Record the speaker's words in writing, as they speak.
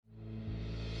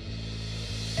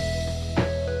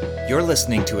You're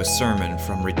listening to a sermon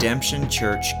from Redemption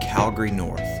Church, Calgary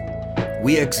North.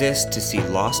 We exist to see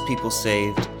lost people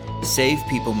saved, saved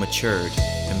people matured,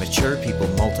 and mature people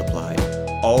multiplied,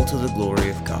 all to the glory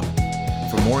of God.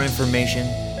 For more information,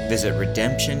 visit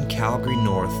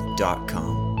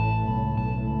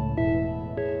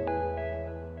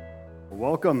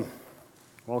redemptioncalgarynorth.com.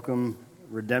 Welcome,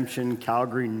 Redemption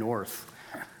Calgary North.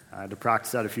 I had to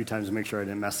practice that a few times to make sure I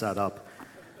didn't mess that up.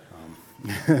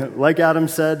 Like Adam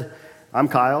said, I'm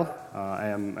Kyle. I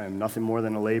am nothing more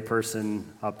than a lay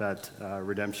person up at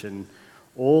Redemption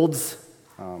Olds,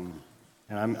 and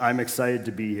I'm excited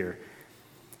to be here.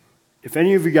 If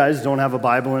any of you guys don't have a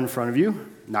Bible in front of you,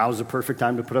 now's the perfect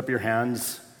time to put up your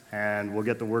hands, and we'll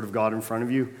get the Word of God in front of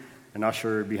you. An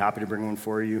usher would be happy to bring one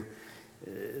for you.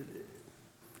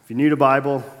 If you need a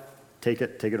Bible, take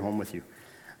it home with you.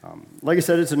 Like I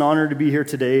said, it's an honor to be here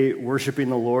today worshiping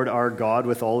the Lord our God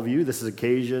with all of you. This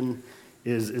occasion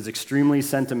is extremely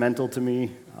sentimental to me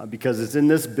because it's in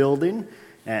this building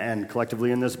and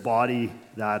collectively in this body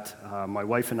that my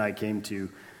wife and I came to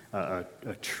a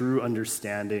true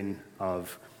understanding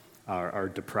of our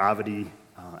depravity,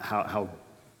 how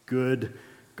good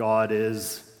God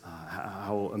is,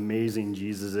 how amazing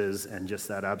Jesus is, and just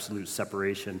that absolute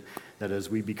separation that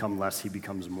as we become less, he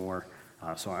becomes more.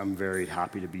 So I'm very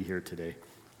happy to be here today.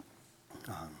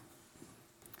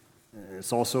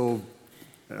 It's also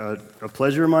a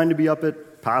pleasure of mine to be up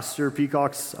at Pastor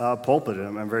Peacock's pulpit.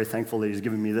 I'm very thankful that he's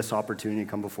given me this opportunity to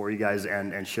come before you guys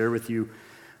and share with you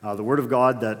the Word of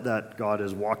God that God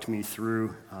has walked me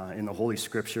through in the Holy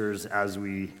Scriptures as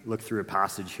we look through a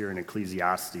passage here in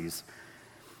Ecclesiastes.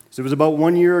 So it was about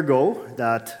 1 year ago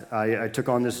that I took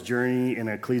on this journey in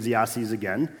Ecclesiastes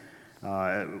again.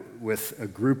 With a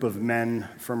group of men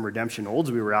from Redemption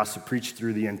Olds. We were asked to preach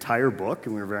through the entire book,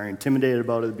 and we were very intimidated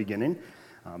about it at the beginning.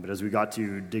 But as we got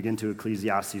to dig into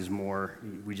Ecclesiastes more,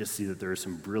 we just see that there is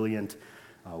some brilliant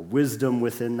wisdom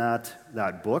within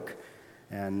that book.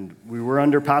 And we were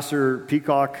under Pastor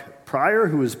Peacock prior,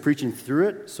 who was preaching through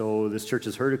it. So this church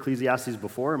has heard Ecclesiastes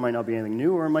before. It might not be anything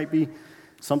new, or it might be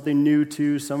something new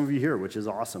to some of you here, which is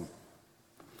awesome.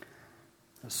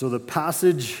 So the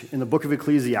passage in the book of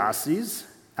Ecclesiastes,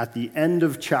 at the end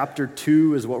of chapter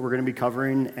 2 is what we're going to be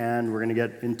covering, and we're going to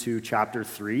get into chapter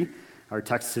 3. Our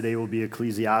text today will be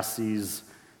Ecclesiastes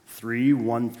 3,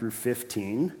 1 through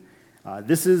 15.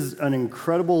 This is an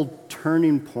incredible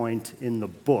turning point in the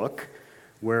book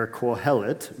where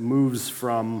Kohelet moves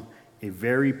from a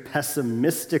very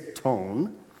pessimistic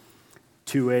tone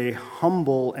to a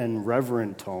humble and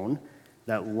reverent tone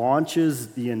that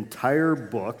launches the entire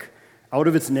book out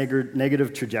of its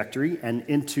negative trajectory and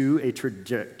into a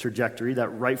trajectory that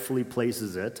rightfully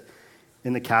places it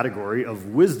in the category of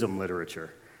wisdom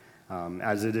literature,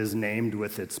 as it is named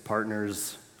with its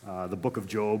partners, the book of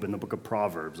Job and the book of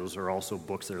Proverbs. Those are also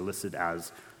books that are listed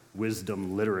as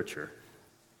wisdom literature.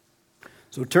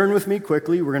 So turn with me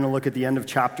quickly. We're going to look at the end of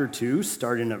chapter 2,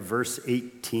 starting at verse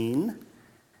 18.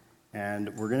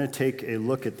 And we're going to take a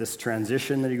look at this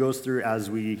transition that he goes through as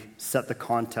we set the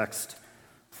context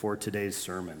for today's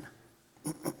sermon.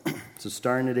 So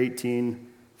starting at 18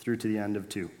 through to the end of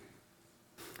 2.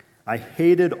 I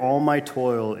hated all my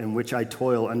toil in which I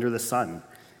toil under the sun,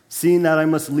 seeing that I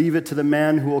must leave it to the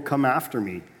man who will come after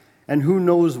me, and who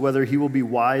knows whether he will be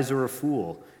wise or a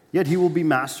fool, yet he will be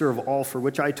master of all for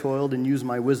which I toiled and used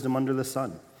my wisdom under the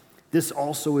sun. This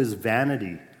also is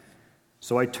vanity.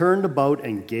 So I turned about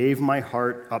and gave my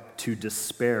heart up to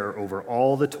despair over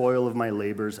all the toil of my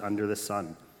labors under the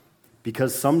sun.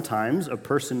 Because sometimes a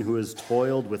person who has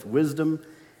toiled with wisdom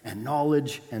and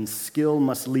knowledge and skill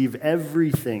must leave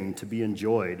everything to be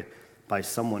enjoyed by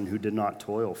someone who did not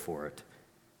toil for it.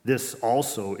 This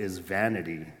also is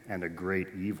vanity and a great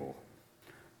evil.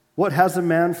 What has a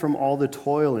man from all the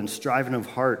toil and striving of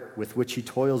heart with which he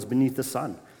toils beneath the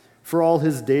sun? For all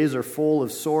his days are full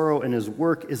of sorrow, and his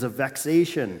work is a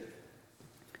vexation.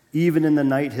 Even in the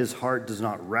night his heart does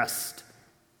not rest.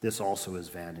 This also is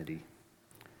vanity.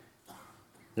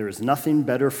 There is nothing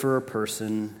better for a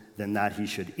person than that he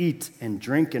should eat and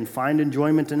drink and find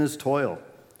enjoyment in his toil.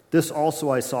 This also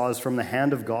I saw is from the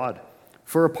hand of God.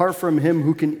 For apart from him,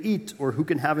 who can eat or who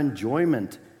can have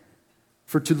enjoyment?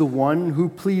 For to the one who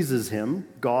pleases him,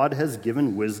 God has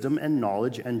given wisdom and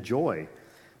knowledge and joy.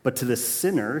 But to the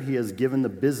sinner, he has given the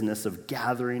business of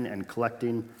gathering and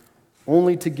collecting,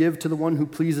 only to give to the one who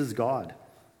pleases God.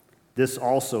 This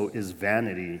also is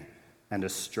vanity and a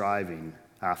striving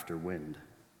after wind.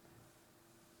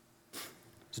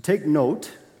 So take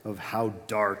note of how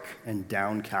dark and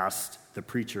downcast the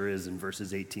preacher is in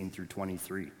verses 18 through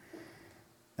 23.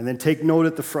 And then take note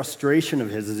at the frustration of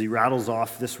his as he rattles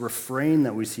off this refrain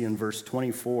that we see in verse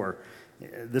 24.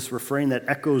 This refrain that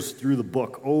echoes through the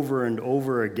book over and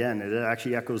over again. It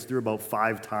actually echoes through about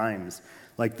 5 times,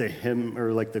 like the hymn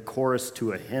or like the chorus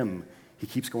to a hymn. He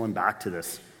keeps going back to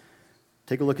this.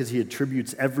 Take a look as he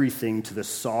attributes everything to the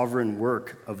sovereign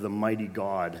work of the mighty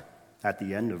God at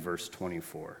the end of verse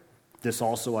 24. This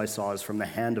also I saw is from the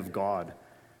hand of God.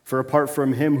 For apart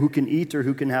from him, who can eat or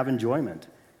who can have enjoyment?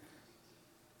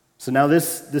 So now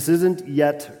this isn't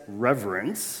yet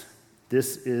reverence.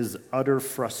 This is utter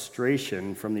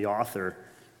frustration from the author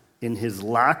in his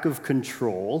lack of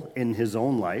control in his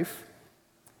own life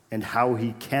and how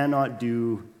he cannot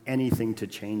do anything to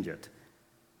change it.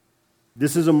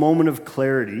 This is a moment of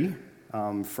clarity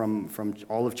from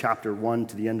all of chapter 1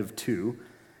 to the end of 2,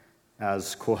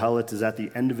 as Kohelet is at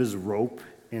the end of his rope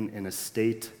in a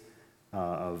state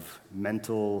of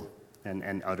mental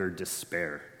and utter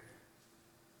despair.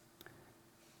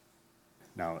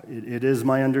 Now, it is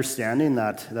my understanding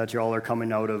that y'all are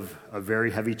coming out of a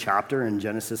very heavy chapter in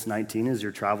Genesis 19 as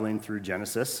you're traveling through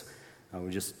Genesis.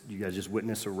 You guys just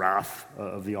witness a wrath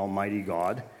of the Almighty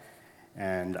God,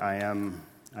 and I'm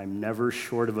never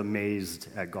short of amazed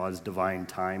at God's divine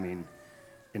timing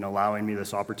in allowing me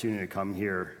this opportunity to come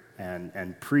here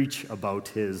and preach about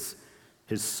His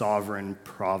sovereign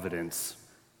providence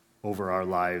over our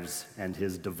lives and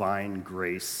His divine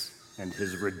grace and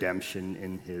His redemption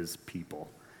in His people.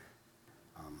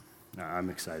 I'm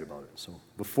excited about it. So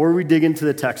before we dig into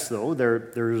the text, though,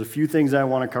 there's a few things I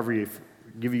want to cover,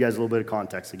 give you guys a little bit of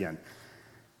context again.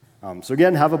 So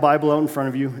again, have a Bible out in front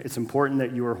of you. It's important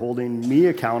that you are holding me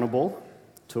accountable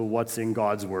to what's in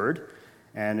God's Word,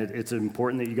 and it's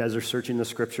important that you guys are searching the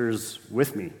Scriptures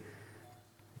with me.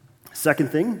 Second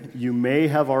thing, you may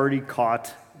have already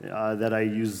caught that I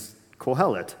use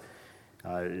Kohelet.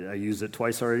 I used it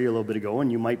twice already a little bit ago,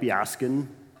 and you might be asking,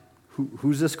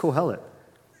 who's this Kohelet?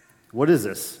 What is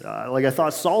this? I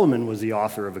thought Solomon was the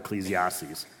author of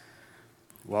Ecclesiastes.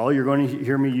 Well, you're going to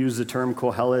hear me use the term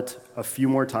Kohelet a few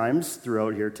more times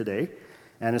throughout here today,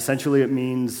 and essentially it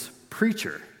means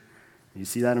preacher. You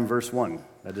see that in verse 1,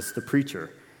 that it's the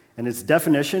preacher. And its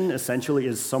definition essentially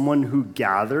is someone who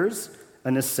gathers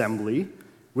an assembly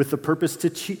with the purpose to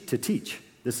teach.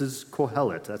 This is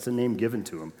Kohelet. That's a name given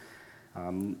to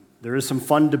him. There is some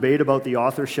fun debate about the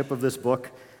authorship of this book,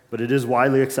 but it is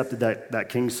widely accepted that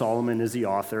King Solomon is the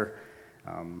author.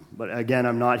 But again,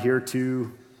 I'm not here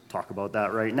to talk about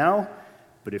that right now,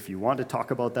 but if you want to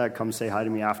talk about that, come say hi to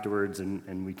me afterwards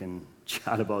and we can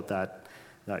chat about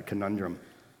that conundrum.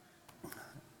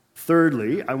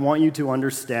 Thirdly, I want you to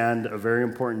understand a very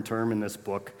important term in this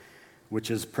book,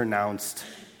 which is pronounced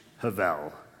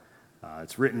Havel.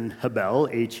 It's written Hebel,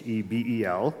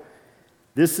 Hebel.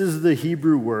 This is the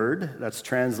Hebrew word that's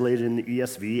translated in the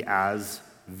ESV as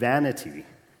vanity.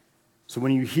 So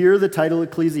when you hear the title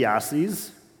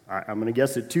Ecclesiastes, I'm going to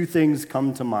guess that 2 things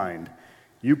come to mind.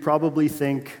 You probably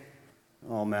think,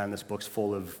 oh man, this book's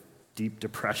full of deep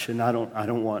depression. I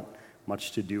don't want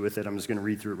much to do with it. I'm just going to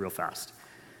read through it real fast.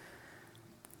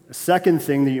 The second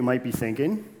thing that you might be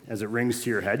thinking, as it rings to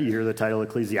your head, you hear the title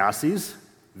Ecclesiastes,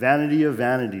 vanity of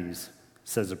vanities,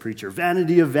 says the preacher.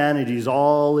 Vanity of vanities,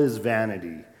 all is vanity.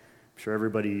 I'm sure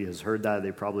everybody has heard that.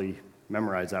 They probably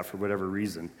memorized that for whatever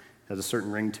reason. It has a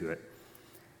certain ring to it.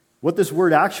 What this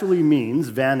word actually means,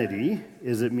 vanity,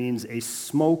 is it means a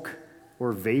smoke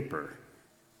or vapor.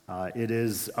 It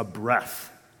is a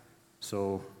breath.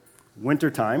 So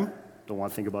wintertime, don't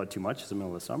want to think about it too much, it's the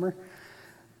middle of the summer.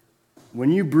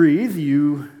 When you breathe,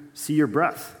 you see your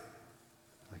breath.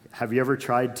 Have you ever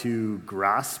tried to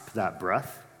grasp that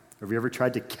breath? Have you ever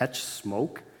tried to catch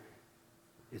smoke?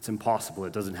 It's impossible.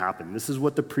 It doesn't happen. This is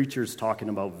what the preacher's talking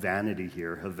about vanity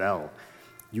here, Havel.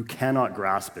 You cannot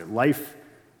grasp it. Life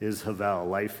is Havel.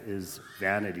 Life is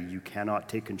vanity. You cannot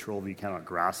take control of it. You cannot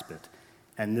grasp it.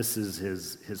 And this is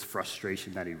his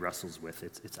frustration that he wrestles with.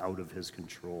 It's out of his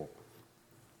control.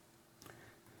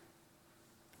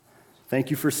 Thank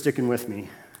you for sticking with me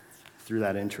through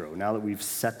that intro. Now that we've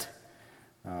set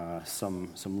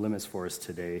some limits for us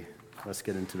today, let's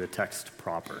get into the text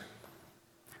proper.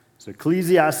 So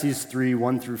Ecclesiastes 3,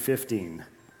 1 through 15.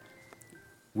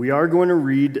 We are going to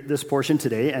read this portion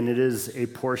today, and it is a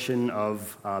portion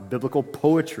of biblical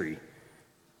poetry.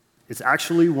 It's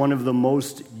actually one of the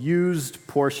most used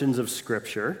portions of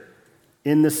Scripture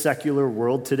in the secular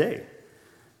world today,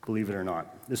 believe it or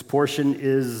not. This portion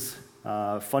is,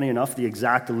 funny enough, the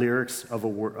exact lyrics of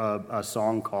a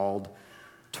song called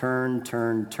Turn,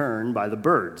 Turn, Turn by the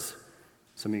Byrds.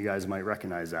 Some of you guys might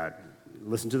recognize that.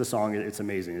 Listen to the song, it's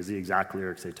amazing. It's the exact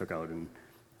lyrics they took out, and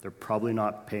They're probably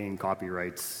not paying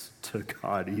copyrights to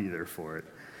God either for it.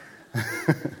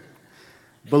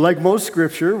 But like most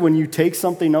scripture, when you take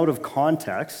something out of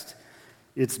context,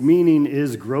 its meaning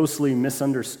is grossly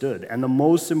misunderstood. And the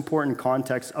most important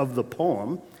context of the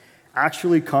poem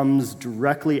actually comes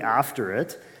directly after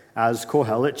it, as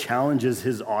Kohelet challenges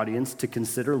his audience to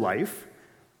consider life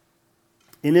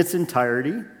in its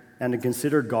entirety and to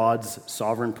consider God's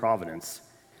sovereign providence.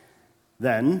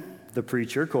 Then, the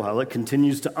preacher, Kohelet,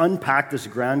 continues to unpack this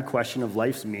grand question of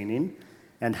life's meaning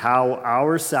and how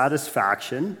our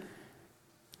satisfaction,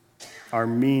 our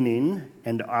meaning,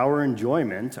 and our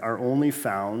enjoyment are only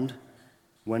found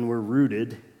when we're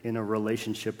rooted in a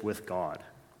relationship with God.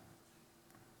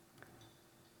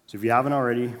 So if you haven't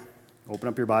already, open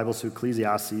up your Bibles to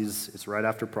Ecclesiastes. It's right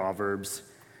after Proverbs.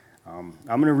 I'm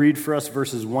going to read for us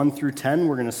verses 1 through 10.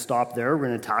 We're going to stop there. We're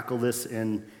going to tackle this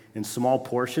in small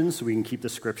portions so we can keep the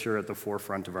scripture at the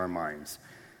forefront of our minds.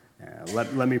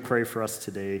 Let me pray for us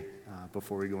today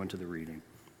before we go into the reading.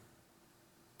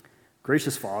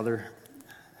 Gracious Father,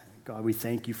 God, we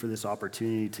thank you for this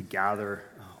opportunity to gather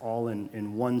all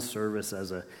in one service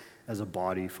as a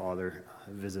body, Father.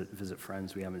 Visit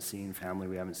friends we haven't seen, family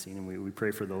we haven't seen, and we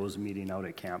pray for those meeting out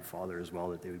at camp, Father, as well,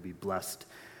 that they would be blessed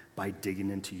by digging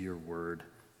into your word.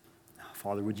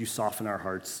 Father, would you soften our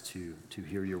hearts to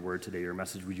hear your word today, your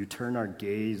message? Would you turn our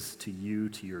gaze to you,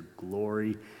 to your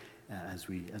glory, as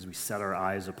we set our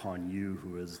eyes upon you,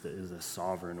 who is the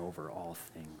sovereign over all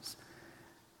things.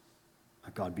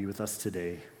 God, be with us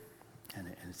today, and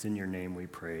it's in your name we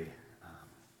pray,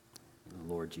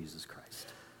 the Lord Jesus Christ.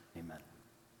 Amen.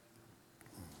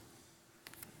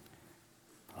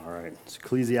 All right, it's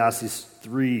Ecclesiastes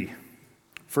 3.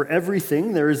 For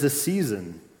everything there is a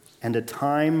season and a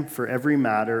time for every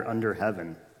matter under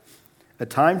heaven, a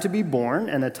time to be born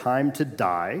and a time to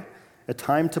die, a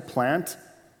time to plant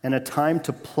and a time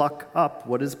to pluck up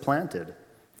what is planted,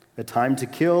 a time to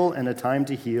kill and a time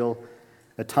to heal,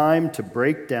 a time to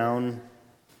break down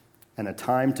and a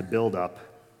time to build up,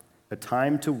 a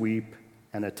time to weep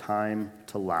and a time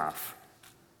to laugh,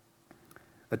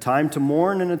 a time to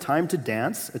mourn and a time to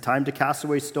dance, a time to cast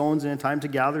away stones and a time to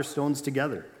gather stones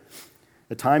together,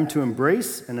 a time to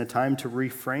embrace and a time to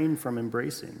refrain from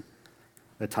embracing,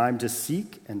 a time to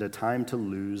seek and a time to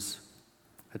lose,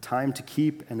 a time to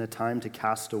keep and a time to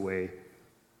cast away,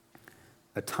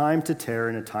 a time to tear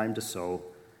and a time to sow,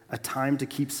 a time to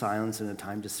keep silence and a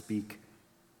time to speak,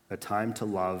 a time to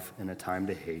love and a time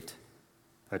to hate,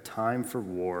 a time for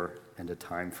war and a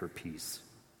time for peace.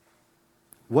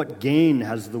 What gain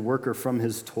has the worker from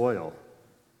his toil?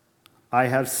 I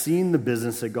have seen the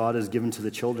business that God has given to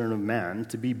the children of man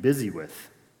to be busy with.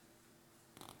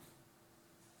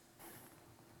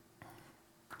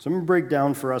 So I'm going to break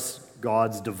down for us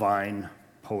God's divine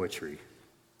poetry.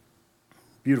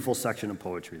 Beautiful section of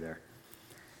poetry there.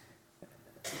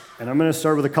 And I'm going to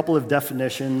start with a couple of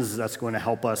definitions that's going to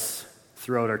help us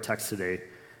throughout our text today.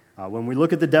 When we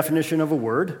look at the definition of a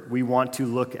word, we want to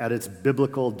look at its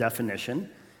biblical definition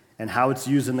and how it's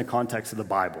used in the context of the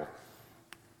Bible.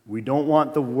 We don't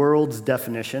want the world's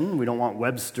definition. We don't want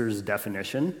Webster's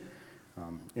definition.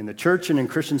 In the church and in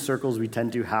Christian circles, we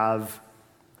tend to have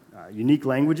unique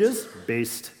languages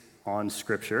based on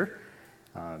Scripture,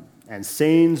 and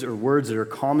sayings or words that are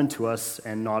common to us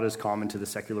and not as common to the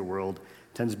secular world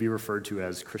tends to be referred to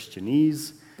as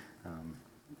Christianese.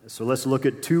 So let's look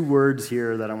at two words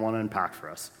here that I want to unpack for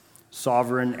us: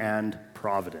 sovereign and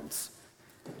providence.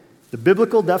 The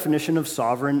biblical definition of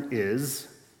sovereign is,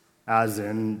 as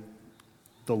in,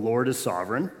 the Lord is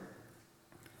sovereign.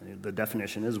 The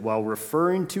definition is, while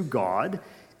referring to God,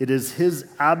 it is his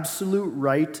absolute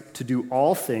right to do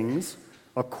all things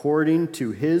according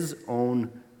to his own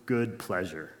good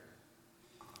pleasure.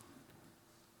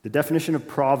 The definition of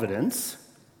providence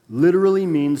literally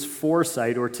means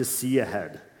foresight or to see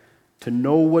ahead, to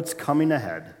know what's coming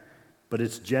ahead, but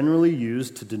it's generally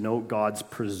used to denote God's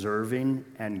preserving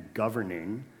and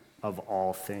governing of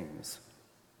all things.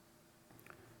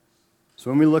 So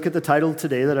when we look at the title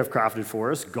today that I've crafted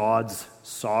for us, God's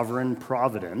sovereign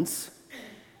providence,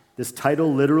 this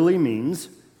title literally means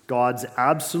God's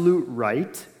absolute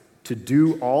right to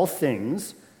do all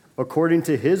things according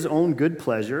to his own good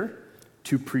pleasure,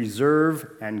 to preserve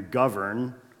and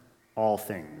govern all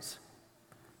things.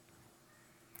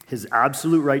 His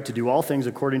absolute right to do all things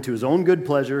according to his own good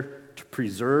pleasure, to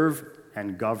preserve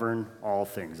and govern all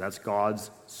things. That's God's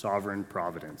sovereign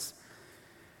providence.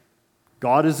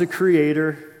 God is a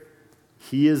creator.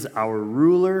 He is our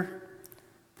ruler.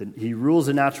 He rules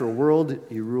the natural world.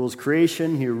 He rules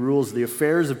creation. He rules the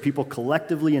affairs of people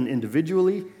collectively and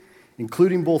individually,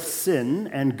 including both sin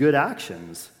and good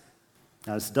actions.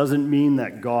 Now, this doesn't mean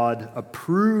that God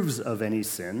approves of any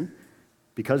sin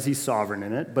because he's sovereign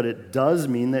in it, but it does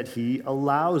mean that he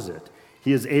allows it.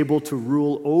 He is able to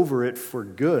rule over it for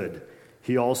good.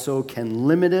 He also can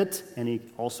limit it, and he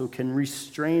also can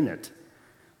restrain it.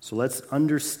 So let's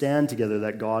understand together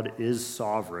that God is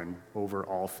sovereign over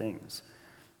all things.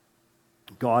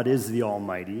 God is the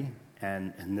Almighty,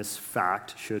 and this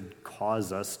fact should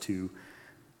cause us to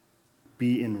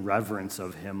be in reverence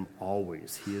of him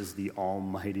always. He is the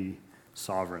Almighty,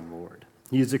 sovereign Lord.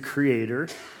 He is a creator,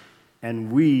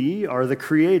 and we are the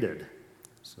created.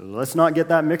 So let's not get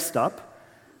that mixed up.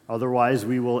 Otherwise,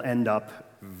 we will end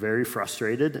up very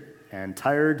frustrated and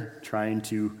tired trying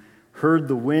to herd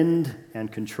the wind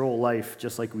and control life,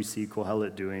 just like we see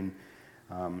Kohelet doing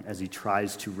as he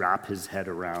tries to wrap his head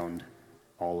around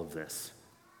all of this.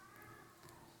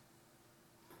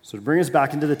 So to bring us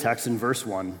back into the text in verse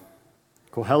 1,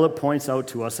 Kohelet points out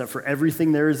to us that for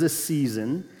everything there is a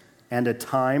season and a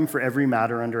time for every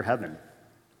matter under heaven.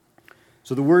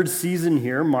 So the word season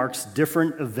here marks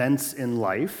different events in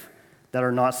life that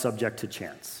are not subject to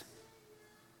chance.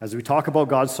 As we talk about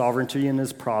God's sovereignty and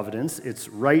his providence, it's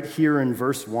right here in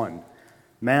verse 1.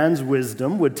 Man's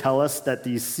wisdom would tell us that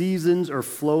these seasons or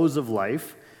flows of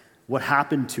life, what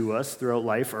happened to us throughout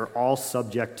life, are all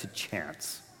subject to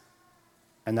chance.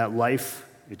 And that life,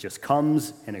 it just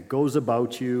comes and it goes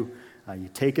about you. You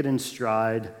take it in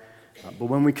stride. But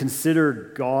when we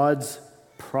consider God's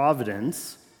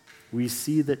providence, we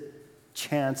see that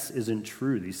chance isn't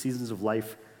true. These seasons of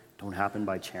life don't happen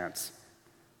by chance.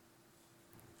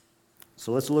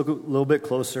 So let's look a little bit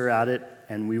closer at it,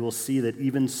 and we will see that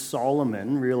even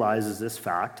Solomon realizes this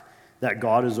fact, that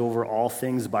God is over all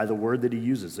things by the word that he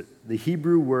uses. The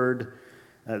Hebrew word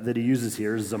that he uses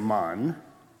here is zaman.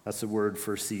 That's the word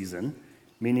for season,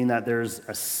 meaning that there's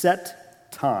a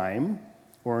set time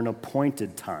or an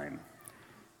appointed time.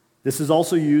 This is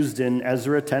also used in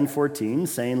Ezra 10:14,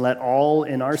 saying, "Let all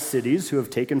in our cities who have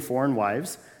taken foreign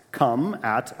wives come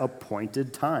at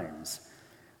appointed times."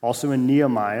 Also in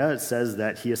Nehemiah, it says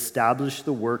that he established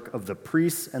the work of the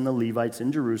priests and the Levites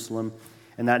in Jerusalem,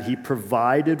 and that he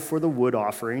provided for the wood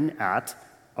offering at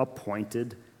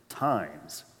appointed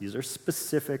times. These are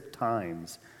specific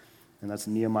times, and that's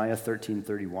Nehemiah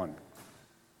 13:31.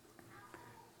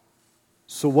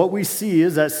 So what we see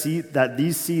is that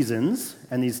these seasons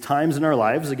and these times in our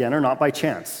lives, again, are not by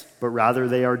chance, but rather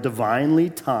they are divinely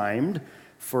timed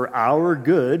for our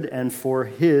good and for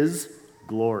his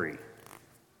glory.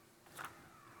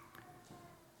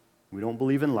 We don't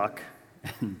believe in luck,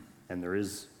 and there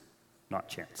is not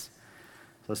chance.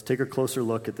 So let's take a closer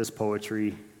look at this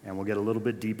poetry, and we'll get a little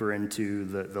bit deeper into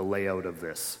the layout of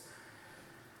this.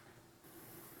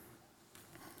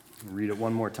 I'll read it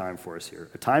one more time for us here.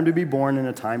 A time to be born and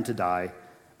a time to die,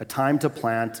 a time to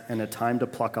plant and a time to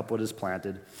pluck up what is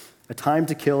planted, a time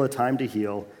to kill, a time to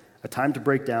heal, a time to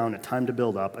break down, a time to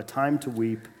build up, a time to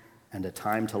weep and a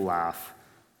time to laugh,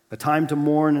 a time to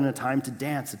mourn and a time to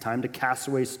dance, a time to cast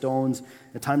away stones,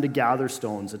 a time to gather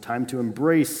stones, a time to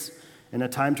embrace and a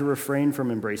time to refrain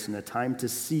from embracing, a time to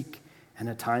seek and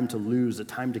a time to lose, a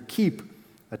time to keep,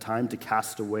 a time to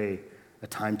cast away, a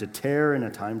time to tear and a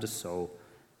time to sow,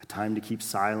 a time to keep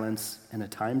silence and a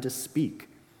time to speak,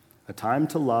 a time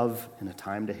to love and a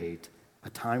time to hate, a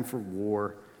time for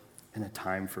war and a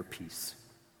time for peace.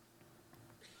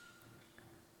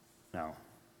 Now,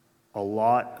 a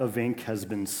lot of ink has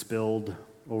been spilled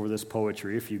over this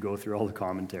poetry if you go through all the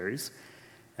commentaries,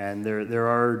 and there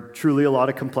are truly a lot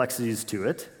of complexities to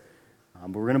it,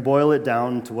 but we're going to boil it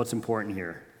down to what's important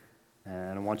here.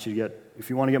 And I want you to if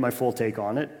you want to get my full take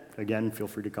on it, again, feel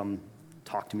free to come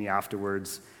talk to me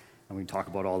afterwards, and we can talk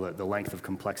about all the length of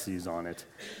complexities on it.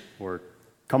 Or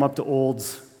come up to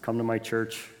Olds, come to my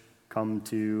church, come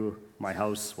to my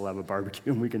house, we'll have a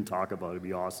barbecue, and we can talk about it. It'd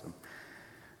be awesome.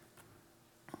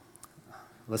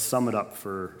 Let's sum it up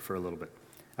for a little bit.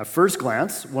 At first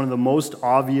glance, one of the most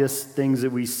obvious things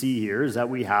that we see here is that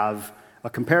we have a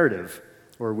comparative,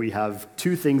 or we have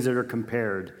two things that are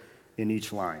compared in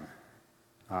each line.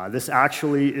 This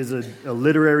actually is a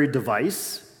literary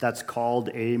device that's called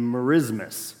a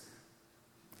merismus.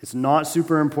 It's not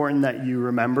super important that you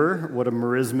remember what a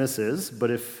merismus is, but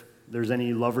if there's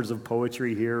any lovers of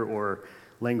poetry here or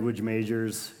language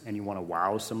majors and you want to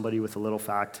wow somebody with a little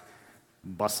fact,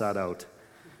 bust that out.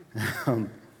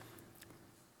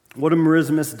 What a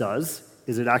merismus does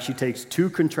is it actually takes two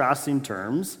contrasting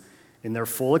terms in their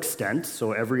full extent,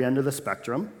 so every end of the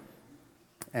spectrum,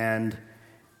 and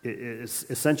it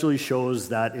essentially shows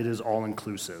that it is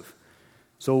all-inclusive.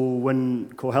 So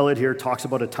when Kohelet here talks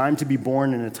about a time to be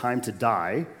born and a time to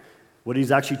die, what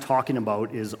he's actually talking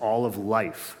about is all of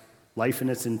life. life in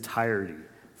its entirety,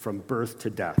 from birth to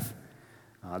death.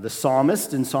 The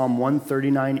psalmist in Psalm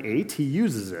 139:8, he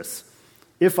uses this.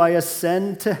 If I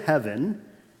ascend to heaven,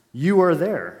 you are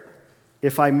there.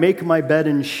 If I make my bed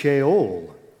in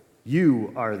Sheol,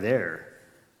 you are there.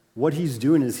 What he's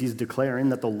doing is he's declaring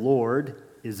that the Lord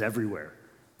is everywhere.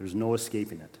 There's no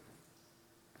escaping it.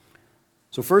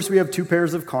 So first we have two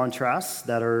pairs of contrasts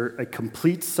that are a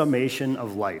complete summation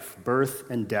of life, birth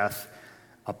and death,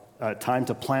 a time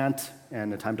to plant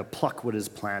and a time to pluck what is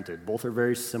planted. Both are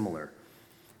very similar.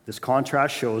 This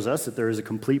contrast shows us that there is a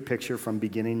complete picture from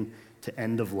beginning to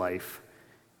end of life,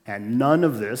 and none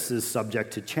of this is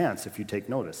subject to chance, if you take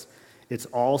notice. It's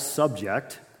all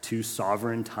subject to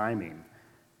sovereign timing.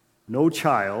 No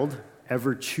child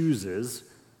ever chooses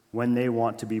when they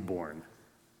want to be born.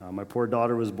 My poor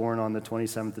daughter was born on the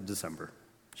 27th of December.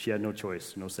 She had no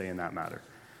choice, no say in that matter.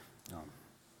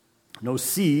 No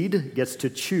seed gets to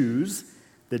choose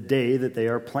the day that they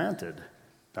are planted.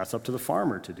 That's up to the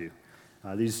farmer to do.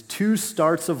 These two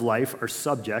starts of life are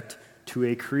subject to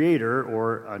a creator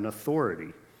or an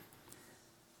authority.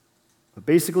 But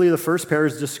basically, the first pair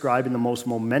is describing the most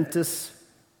momentous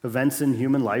events in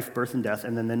human life, birth and death,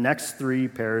 and then the next three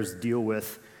pairs deal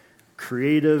with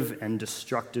creative and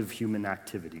destructive human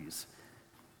activities.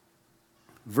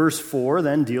 Verse 4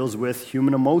 then deals with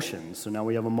human emotions. So now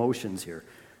we have emotions here.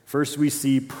 First, we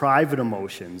see private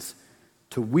emotions,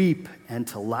 to weep and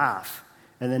to laugh.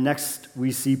 And then next,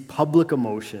 we see public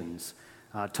emotions,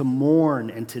 to mourn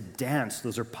and to dance.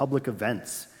 Those are public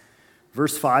events.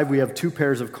 Verse 5, we have two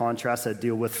pairs of contrasts that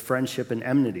deal with friendship and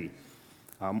enmity.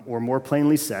 Or more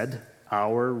plainly said,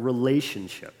 our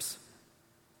relationships.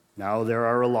 Now, there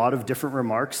are a lot of different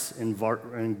remarks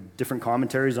in different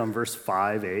commentaries on verse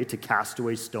 5a, to cast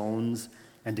away stones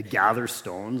and to gather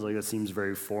stones. Like, that seems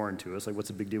very foreign to us. Like, what's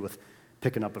the big deal with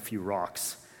picking up a few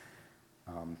rocks?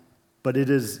 But it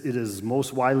is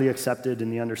most widely accepted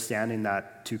in the understanding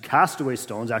that to cast away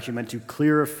stones actually meant to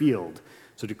clear a field.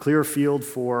 So to clear a field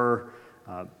for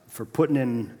putting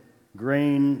in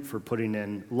grain, for putting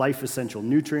in life-essential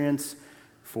nutrients,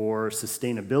 for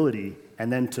sustainability,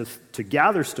 and then to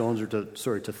gather stones,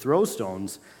 or to throw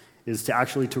stones, is to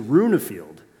actually to ruin a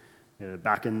field.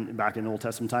 Back in Old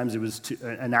Testament times, it was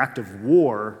an act of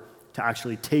war to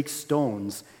actually take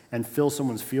stones and fill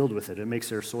someone's field with it. It makes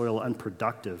their soil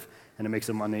unproductive, and it makes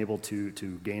them unable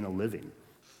to gain a living.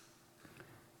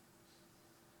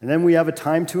 And then we have a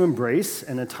time to embrace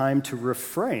and a time to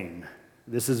refrain.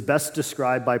 This is best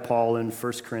described by Paul in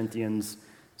 1 Corinthians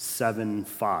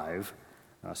 7:5.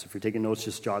 So if you're taking notes,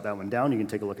 just jot that one down. You can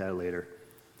take a look at it later.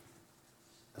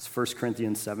 That's 1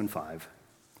 Corinthians 7:5.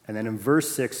 And then in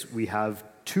verse 6, we have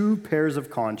two pairs of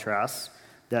contrasts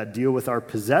that deal with our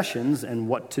possessions and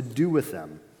what to do with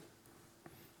them.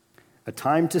 A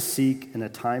time to seek and a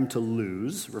time to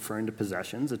lose, referring to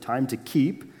possessions. A time to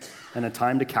keep and a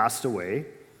time to cast away.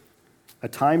 A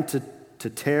time to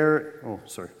tear.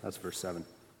 That's verse 7.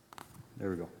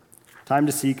 There we go. Time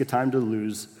to seek, a time to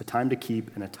lose, a time to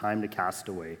keep, and a time to cast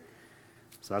away.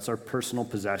 So that's our personal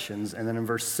possessions. And then in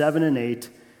verse 7 and 8,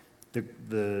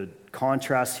 the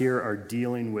contrasts here are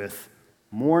dealing with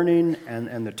mourning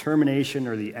and the termination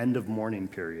or the end of mourning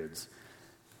periods.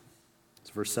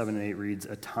 So verse 7 and 8 reads,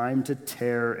 a time to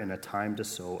tear and a time to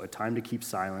sow, a time to keep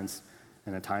silence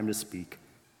and a time to speak,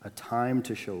 a time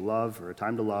to show love, or a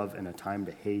time to love and a time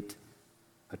to hate,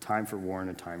 a time for war and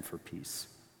a time for peace.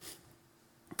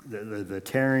 The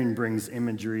tearing brings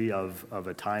imagery of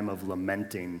a time of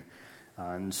lamenting,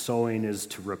 and sowing is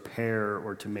to repair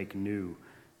or to make new,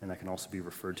 and that can also be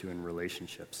referred to in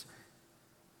relationships.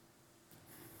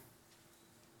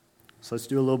 So let's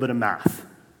do a little bit of math.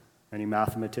 Any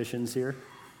mathematicians here?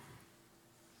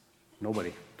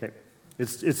 Nobody. Okay.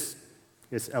 It's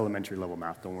elementary level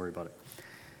math. Don't worry about it.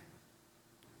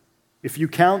 If you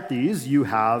count these, you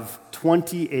have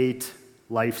 28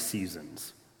 life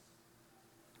seasons.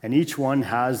 And each one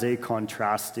has a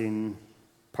contrasting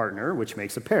partner, which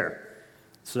makes a pair.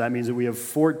 So that means that we have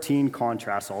 14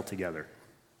 contrasts altogether.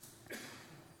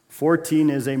 14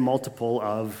 is a multiple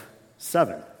of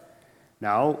 7.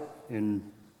 Now, when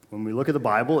we look at the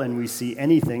Bible and we see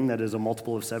anything that is a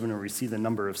multiple of 7, or we see the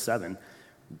number of 7,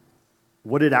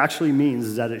 what it actually means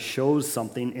is that it shows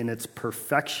something in its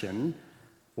perfection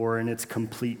or in its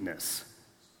completeness.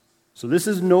 So this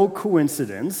is no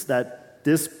coincidence that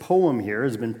this poem here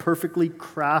has been perfectly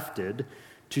crafted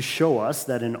to show us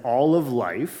that in all of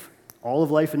life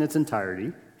in its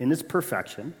entirety, in its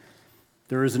perfection,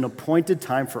 there is an appointed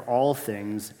time for all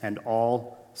things and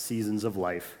all seasons of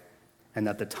life, and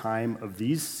that the time of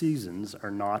these seasons are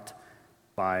not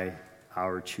by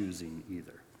our choosing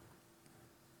either.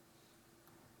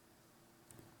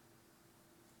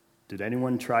 Did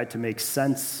anyone try to make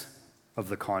sense of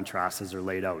the contrasts as they're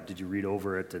laid out? Did you read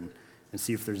over it and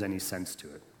see if there's any sense to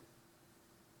it?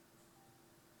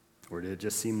 Or did it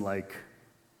just seem like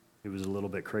it was a little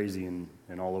bit crazy and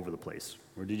all over the place?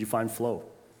 Or did you find flow?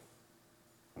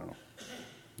 I don't know.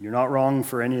 You're not wrong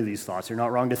for any of these thoughts. You're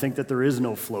not wrong to think that there is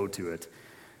no flow to it.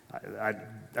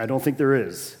 I don't think there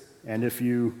is. And if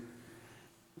you,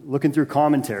 looking through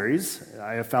commentaries,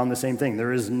 I have found the same thing.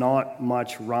 There is not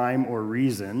much rhyme or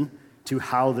reason to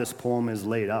how this poem is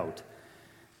laid out.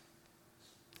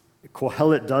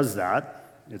 Kohelet does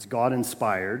that. It's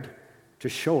God-inspired to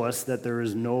show us that there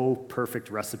is no perfect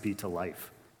recipe to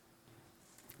life.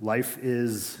 Life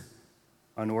is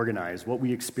unorganized. What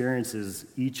we experience is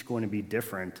each going to be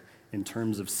different in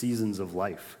terms of seasons of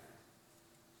life.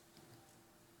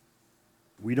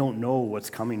 We don't know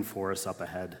what's coming for us up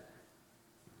ahead.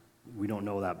 We don't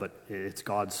know that, but it's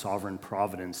God's sovereign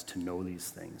providence to know these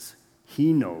things.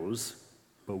 He knows,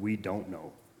 but we don't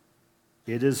know.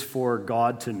 It is for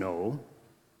God to know.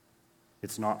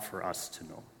 It's not for us to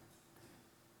know.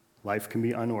 Life can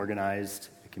be unorganized,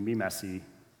 it can be messy,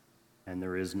 and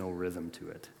there is no rhythm to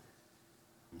it.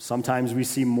 Sometimes we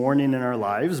see mourning in our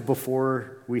lives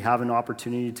before we have an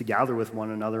opportunity to gather with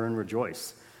one another and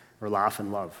rejoice or laugh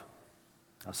and love.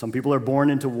 Some people are born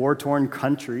into war-torn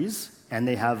countries, and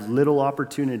they have little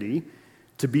opportunity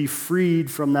to be freed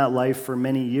from that life for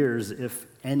many years, if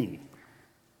any.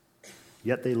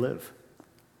 Yet they live.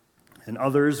 And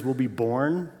others will be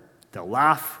born, they'll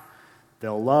laugh,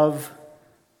 they'll love,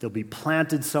 they'll be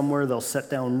planted somewhere, they'll set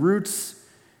down roots,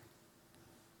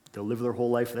 they'll live their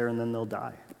whole life there, and then they'll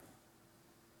die.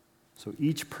 So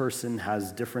each person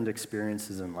has different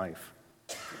experiences in life.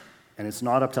 And it's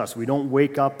not up to us. We don't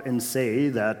wake up and say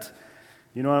that,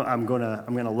 you know, I'm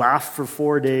gonna laugh for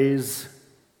 4 days.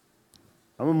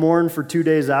 I'm gonna mourn for 2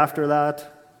 days after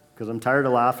that because I'm tired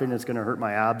of laughing. It's gonna hurt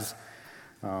my abs.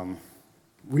 And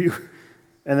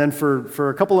then for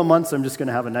a couple of months, I'm just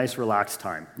gonna have a nice, relaxed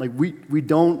time. Like we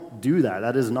don't do that.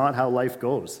 That is not how life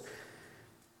goes.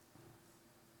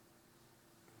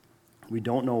 We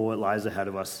don't know what lies ahead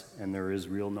of us, and there is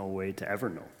real no way to ever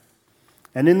know.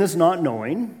 And in this not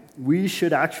knowing, we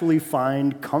should actually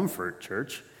find comfort,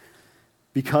 church,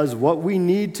 because what we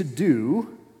need to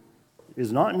do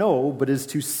is not know, but is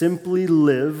to simply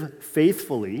live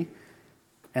faithfully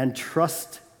and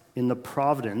trust in the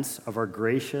providence of our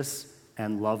gracious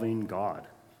and loving God.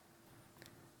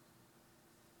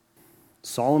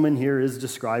 Solomon here is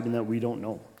describing that we don't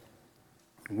know.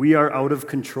 We are out of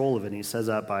control of it, and he says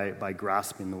that by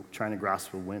trying to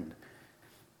grasp the wind.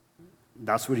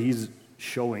 That's what he's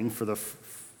showing for the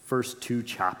first 2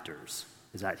 chapters,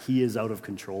 is that he is out of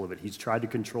control of it. He's tried to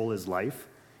control his life,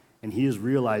 and he is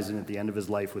realizing at the end of his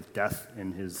life with death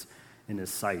in his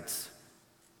sights,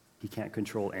 he can't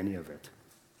control any of it.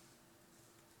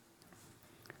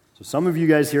 So some of you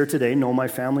guys here today know my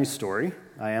family story.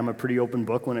 I am a pretty open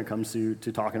book when it comes to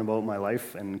talking about my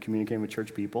life and communicating with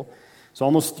church people. So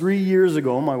almost 3 years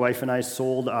ago, my wife and I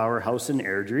sold our house in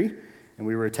Airdrie, and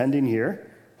we were attending here,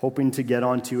 hoping to get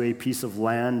onto a piece of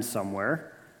land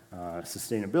somewhere.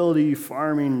 Sustainability,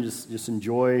 farming, just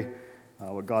enjoy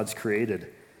what God's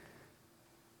created.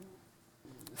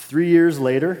 3 years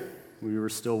later, we were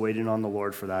still waiting on the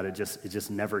Lord for that. It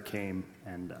just never came,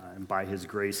 and by His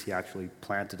grace, He actually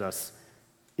planted us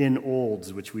in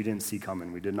Olds, which we didn't see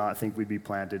coming. We did not think we'd be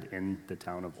planted in the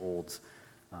town of Olds,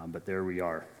 but there we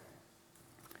are.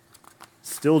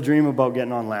 Still dream about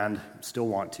getting on land, still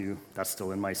want to. That's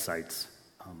still in my sights.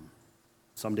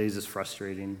 Some days it's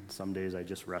frustrating. Some days I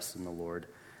just rest in the Lord.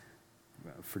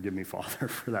 Forgive me, Father,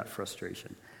 for that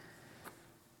frustration.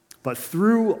 But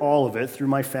through all of it, through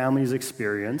my family's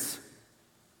experience,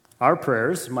 our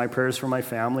prayers, my prayers for my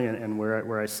family and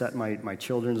where I set my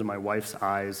children's and my wife's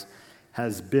eyes,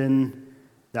 has been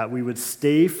that we would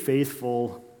stay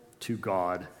faithful to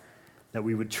God, that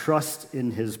we would trust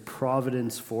in His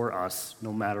providence for us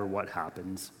no matter what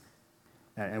happens.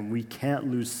 And we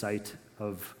can't lose sight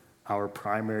of our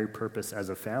primary purpose as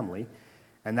a family,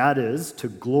 and that is to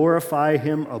glorify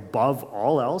Him above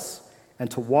all else and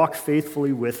to walk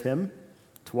faithfully with Him,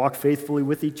 to walk faithfully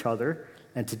with each other,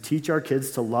 and to teach our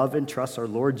kids to love and trust our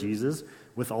Lord Jesus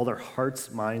with all their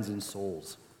hearts, minds, and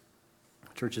souls.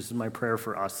 Church, this is my prayer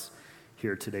for us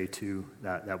here today too,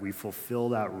 that we fulfill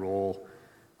that role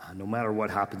no matter what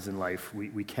happens in life.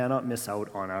 We cannot miss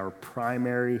out on our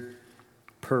primary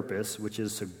purpose, which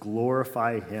is to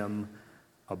glorify Him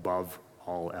above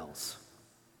all else.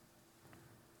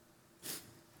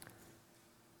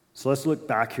 So let's look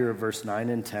back here at verse 9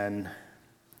 and 10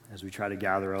 as we try to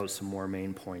gather out some more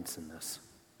main points in this.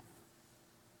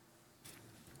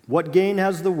 What gain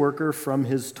has the worker from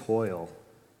his toil?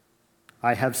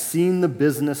 I have seen the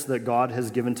business that God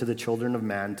has given to the children of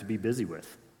man to be busy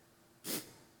with.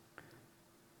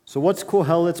 So what's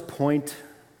Kohelet's point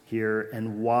here,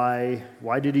 and why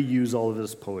did he use all of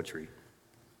this poetry?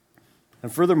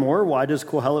 And furthermore, why does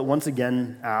Kohelet once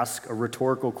again ask a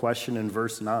rhetorical question in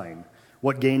verse 9?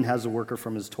 What gain has the worker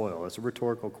from his toil? That's a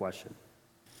rhetorical question.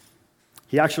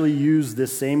 He actually used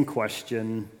this same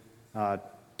question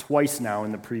twice now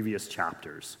in the previous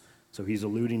chapters. So he's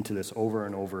alluding to this over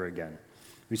and over again.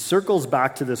 He circles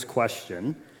back to this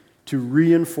question to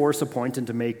reinforce a point and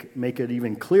to make it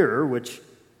even clearer, which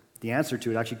the answer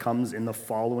to it actually comes in the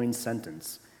following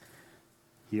sentence.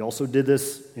 He also did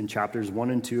this in chapters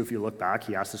 1 and 2. If you look back,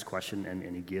 he asked this question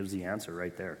and he gives the answer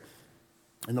right there.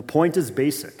 And the point is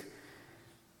basic.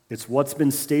 It's what's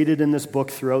been stated in this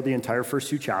book throughout the entire first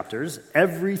 2 chapters.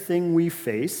 Everything we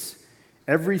face,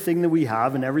 everything that we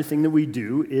have, and everything that we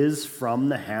do is from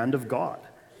the hand of God.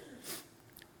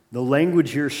 The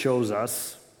language here shows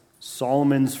us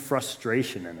Solomon's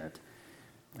frustration in it.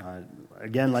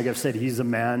 Again, like I've said, he's a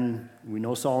man, we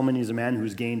know Solomon, he's a man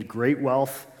who's gained great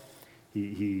wealth.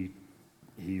 He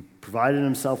provided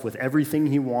himself with everything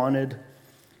he wanted,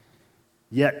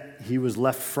 yet he was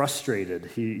left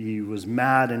frustrated. He was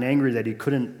mad and angry that he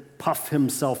couldn't puff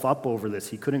himself up over this.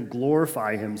 He couldn't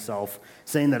glorify himself,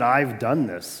 saying that I've done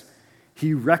this.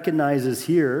 He recognizes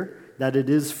here that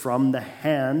it is from the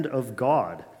hand of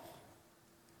God.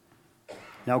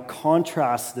 Now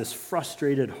contrast this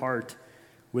frustrated heart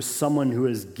with someone who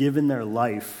has given their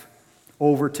life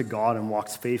over to God and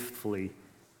walks faithfully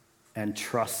and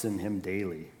trusts in him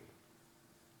daily.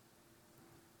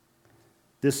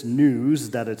 This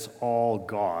news that it's all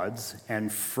God's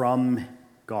and from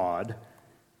God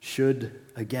should,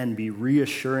 again, be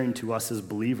reassuring to us as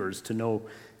believers to know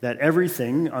that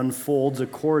everything unfolds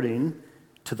according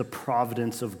to the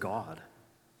providence of God.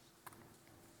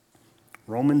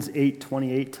 Romans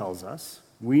 8:28 tells us,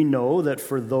 we know that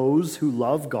for those who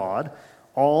love God,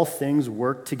 all things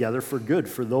work together for good,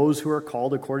 for those who are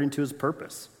called according to his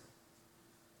purpose.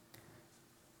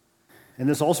 And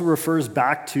this also refers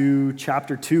back to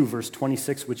chapter 2, verse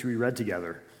 26, which we read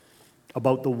together,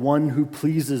 about the one who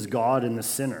pleases God and the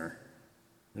sinner.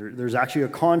 There's actually a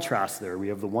contrast there. We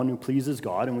have the one who pleases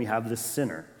God, and we have the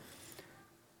sinner.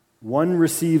 One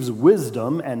receives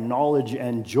wisdom and knowledge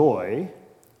and joy,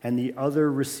 and the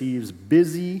other receives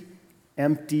busy,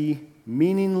 empty,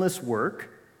 meaningless work,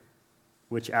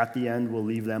 which at the end will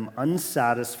leave them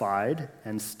unsatisfied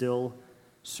and still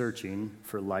searching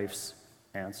for life's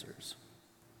answers.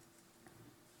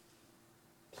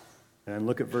 And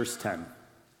look at verse 10.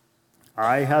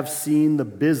 I have seen the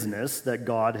business that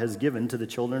God has given to the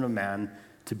children of man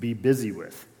to be busy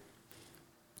with.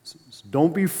 So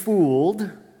don't be fooled,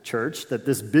 church, that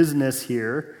this business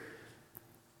here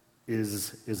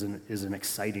is an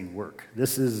exciting work.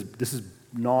 This is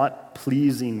not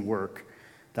pleasing work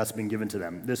that's been given to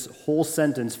them. This whole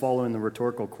sentence following the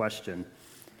rhetorical question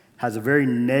has a very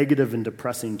negative and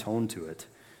depressing tone to it.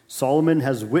 Solomon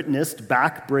has witnessed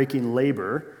back-breaking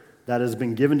labor that has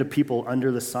been given to people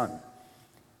under the sun.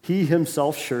 He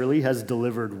himself surely has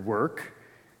delivered work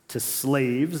to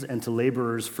slaves and to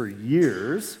laborers for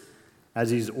years,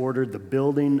 as he's ordered the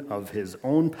building of his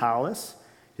own palace.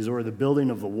 He's ordered the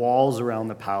building of the walls around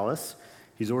the palace.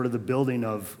 He's ordered the building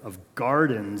of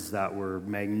gardens that were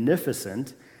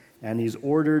magnificent. And he's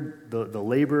ordered the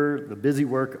labor, the busy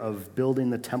work of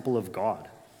building the temple of God.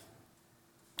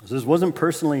 So this wasn't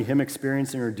personally him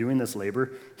experiencing or doing this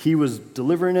labor. He was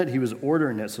delivering it. He was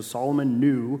ordering it. So Solomon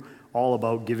knew all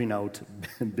about giving out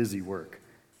busy work.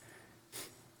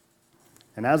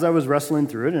 And as I was wrestling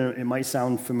through it, and it might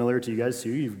sound familiar to you guys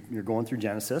too, you're going through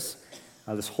Genesis.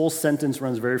 This whole sentence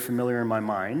runs very familiar in my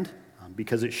mind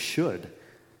because it should.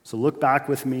 So look back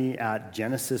with me at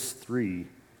Genesis 3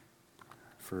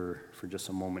 for just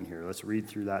a moment here. Let's read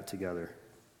through that together.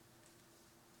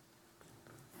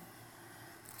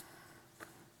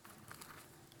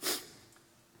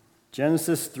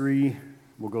 Genesis 3,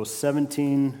 we'll go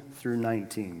 17 through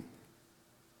 19.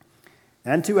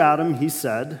 And to Adam he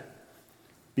said,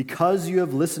 because you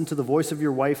have listened to the voice of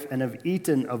your wife and have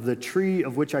eaten of the tree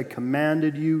of which I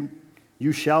commanded you,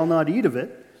 you shall not eat of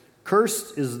it.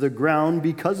 Cursed is the ground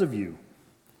because of you.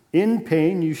 In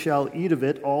pain you shall eat of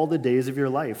it all the days of your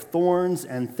life. Thorns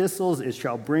and thistles it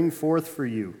shall bring forth for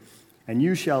you, and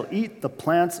you shall eat the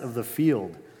plants of the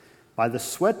field. By the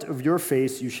sweat of your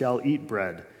face you shall eat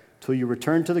bread, till you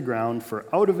return to the ground, for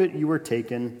out of it you were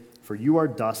taken, for you are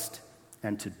dust,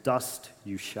 and to dust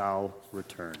you shall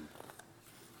return.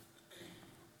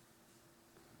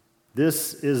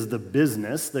 This is the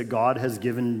business that God has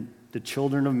given the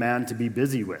children of man to be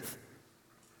busy with.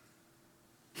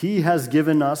 He has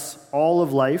given us all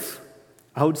of life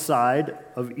outside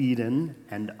of Eden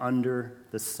and under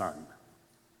the sun.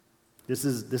 This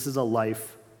is a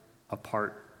life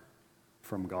apart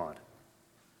from God.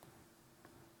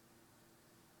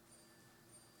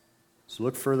 So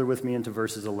look further with me into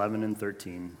verses 11 and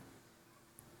 13.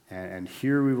 And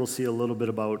here we will see a little bit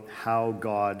about how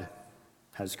God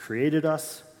has created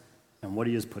us and what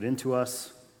he has put into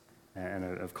us. And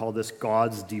I've called this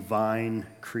God's divine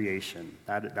creation.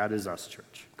 That is us,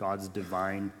 church. God's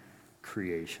divine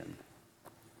creation.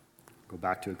 Go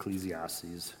back to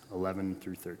Ecclesiastes 11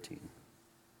 through 13.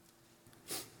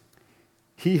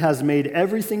 He has made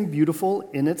everything beautiful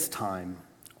in its time.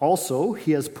 Also,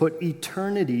 he has put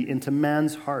eternity into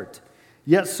man's heart,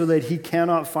 yet so that he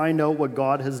cannot find out what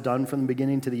God has done from the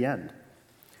beginning to the end.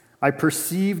 I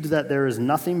perceived that there is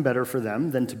nothing better for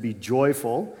them than to be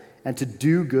joyful and to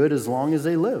do good as long as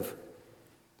they live.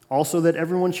 Also, that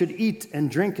everyone should eat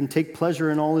and drink and take pleasure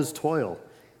in all his toil.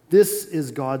 This is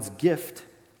God's gift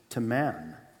to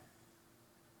man.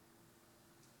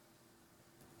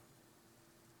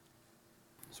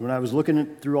 So when I was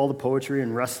looking through all the poetry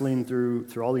and wrestling through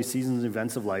all these seasons and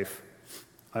events of life,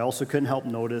 I also couldn't help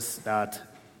notice that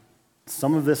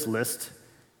some of this list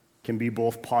can be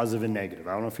both positive and negative.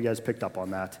 I don't know if you guys picked up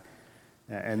on that.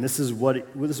 And this is what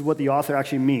the author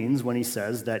actually means when he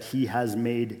says that he has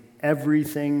made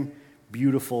everything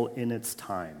beautiful in its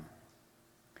time.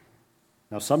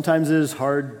 Now, sometimes it is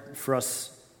hard for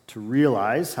us to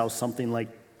realize how something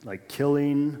like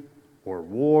killing or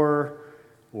war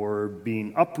or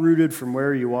being uprooted from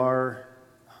where you are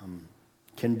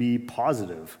can be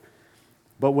positive.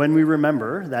 But when we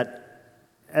remember that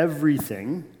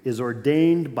everything is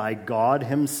ordained by God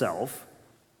himself,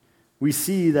 we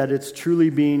see that it's truly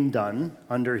being done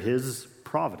under his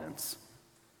providence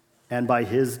and by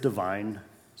his divine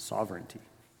sovereignty.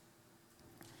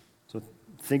 So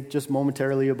think just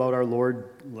momentarily about our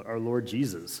Lord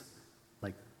Jesus.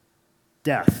 Like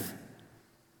death,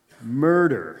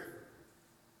 murder.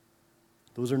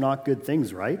 Those are not good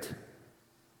things, right?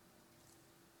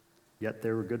 Yet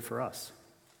they were good for us.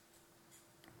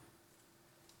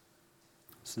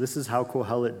 So this is how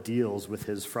Kohelet deals with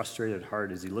his frustrated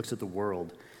heart as he looks at the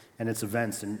world and its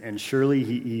events. And surely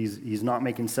he's not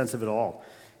making sense of it all.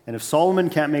 And if Solomon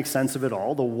can't make sense of it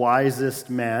all, the wisest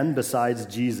man besides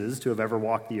Jesus to have ever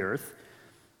walked the earth,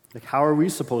 how are we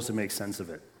supposed to make sense of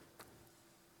it?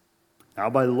 Now,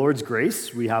 by the Lord's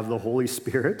grace, we have the Holy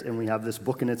Spirit, and we have this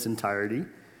book in its entirety,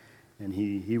 and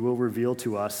he will reveal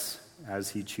to us as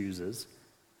he chooses.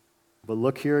 But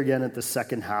look here again at the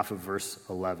second half of verse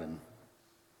 11.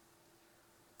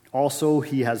 Also,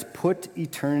 he has put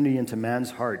eternity into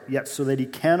man's heart, yet so that he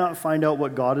cannot find out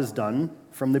what God has done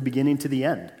from the beginning to the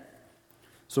end.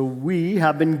 So we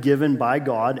have been given by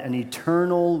God an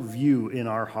eternal view in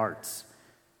our hearts.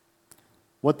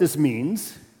 What this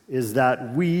means is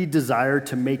that we desire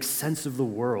to make sense of the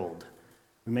world.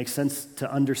 We make sense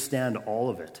to understand all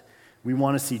of it. We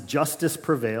want to see justice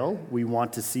prevail. We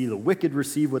want to see the wicked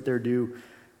receive what they're due.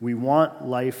 We want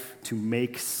life to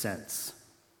make sense.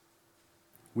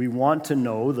 We want to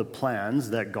know the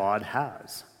plans that God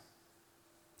has.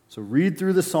 So read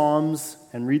through the Psalms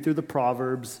and read through the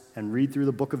Proverbs and read through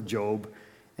the book of Job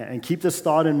and keep this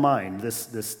thought in mind,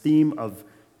 this theme of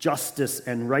justice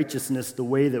and righteousness the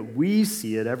way that we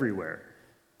see it everywhere,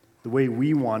 the way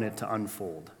we want it to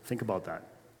unfold. Think about that.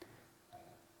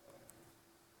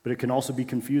 But it can also be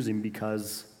confusing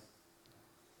because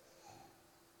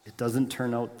it doesn't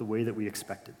turn out the way that we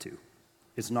expect it to.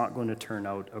 It's not going to turn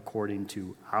out according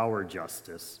to our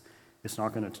justice. It's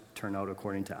not going to turn out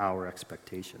according to our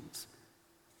expectations.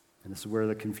 And this is where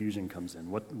the confusion comes in.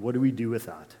 What do we do with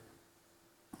that?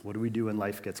 What do we do when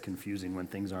life gets confusing, when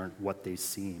things aren't what they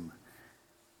seem?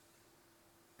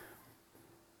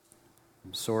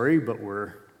 I'm sorry, but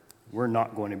we're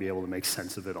not going to be able to make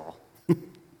sense of it all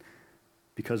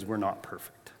because we're not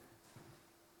perfect.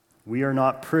 We are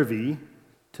not privy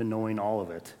to knowing all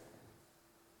of it.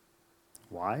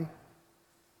 Why?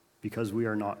 Because we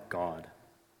are not God.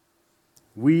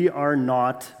 We are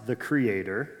not the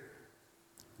creator.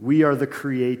 We are the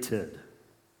created.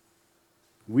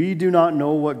 We do not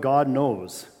know what God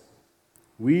knows.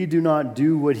 We do not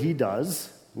do what he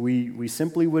does. We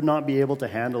simply would not be able to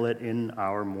handle it in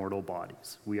our mortal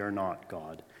bodies. We are not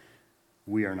God.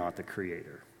 We are not the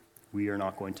creator. We are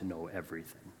not going to know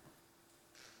everything.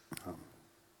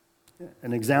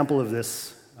 An example of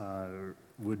this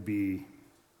would be,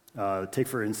 take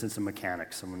for instance a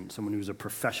mechanic, someone who's a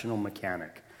professional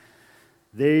mechanic.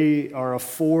 They are a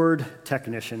Ford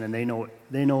technician, and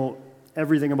they know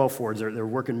everything about Fords. They're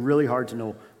working really hard to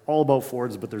know all about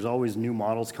Fords, but there's always new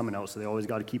models coming out, so they always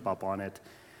got to keep up on it.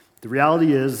 The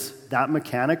reality is that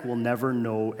mechanic will never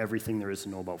know everything there is to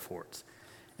know about Fords.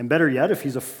 And better yet, if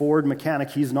he's a Ford mechanic,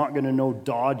 he's not going to know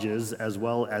Dodges as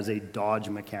well as a Dodge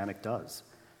mechanic does.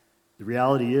 The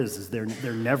reality is they're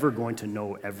never going to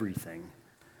know everything.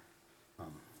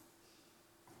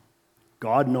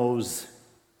 God knows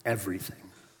everything.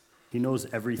 He knows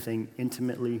everything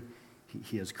intimately.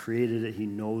 He has created it. He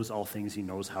knows all things. He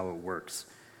knows how it works.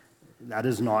 That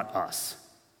is not us.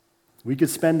 We could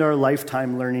spend our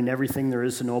lifetime learning everything there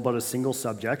is to know about a single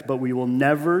subject, but we will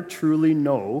never truly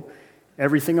know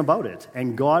everything about it.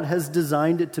 And God has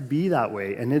designed it to be that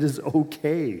way, and it is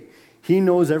okay. He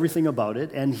knows everything about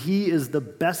it, and He is the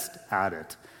best at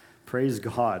it. Praise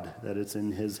God that it's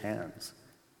in His hands.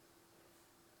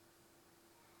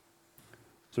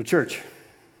 So, church,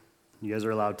 you guys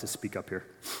are allowed to speak up here.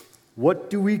 What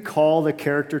do we call the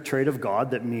character trait of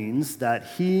God that means that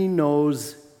He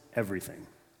knows everything?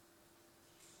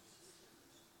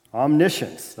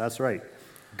 Omniscience, that's right.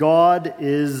 God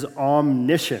is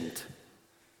omniscient.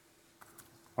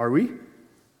 Are we?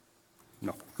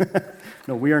 No.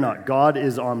 No, we are not. God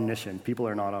is omniscient. People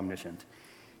are not omniscient.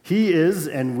 He is,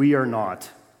 and we are not.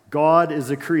 God is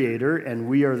a creator, and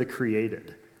we are the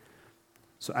created.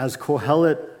 So as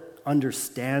Kohelet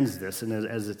understands this, and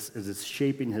as it's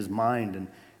shaping his mind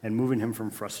and moving him from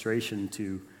frustration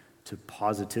to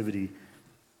positivity,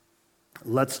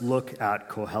 let's look at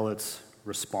Kohelet's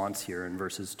response here in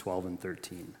verses 12 and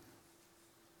 13.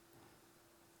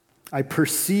 I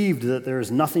perceived that there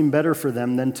is nothing better for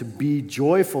them than to be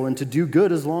joyful and to do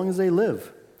good as long as they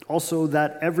live. Also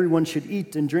that everyone should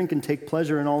eat and drink and take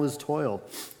pleasure in all his toil.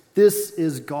 This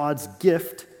is God's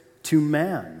gift to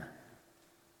man.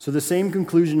 So the same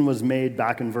conclusion was made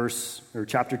back in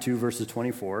chapter 2, verses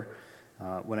 24,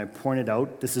 when I pointed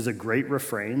out this is a great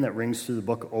refrain that rings through the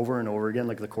book over and over again,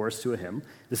 like the chorus to a hymn.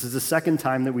 This is the second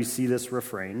time that we see this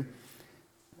refrain.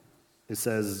 It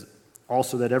says,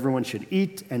 also that everyone should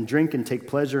eat and drink and take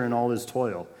pleasure in all his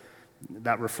toil.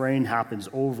 That refrain happens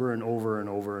over and over and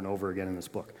over and over again in this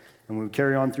book. And when we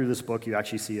carry on through this book, you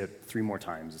actually see it 3 more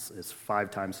times. It's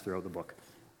 5 times throughout the book.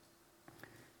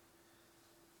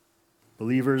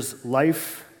 Believers,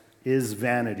 life is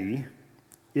vanity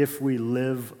if we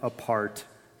live apart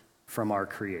from our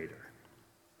Creator.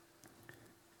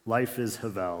 Life is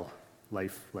Havel.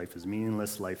 Life is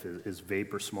meaningless. Life is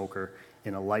vapor smoker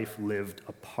in a life lived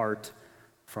apart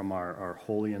from our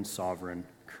holy and sovereign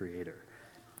Creator.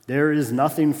 There is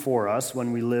nothing for us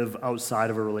when we live outside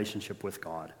of a relationship with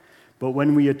God. But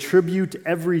when we attribute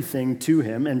everything to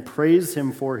Him and praise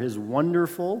Him for His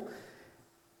wonderful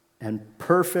and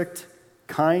perfect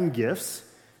kind gifts,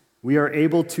 we are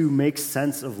able to make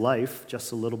sense of life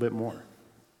just a little bit more.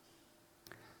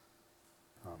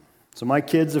 So my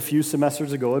kids a few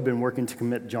semesters ago had been working to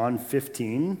commit John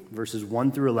 15, verses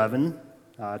 1 through 11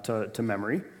 to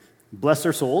memory. Bless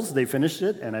their souls, they finished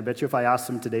it, and I bet you if I asked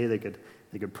them today, they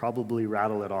could probably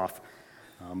rattle it off.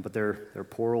 But their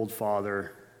poor old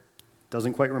father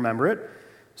doesn't quite remember it.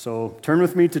 So turn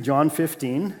with me to John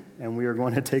 15, and we are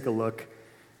going to take a look.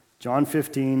 John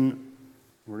 15,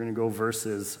 we're going to go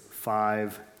verses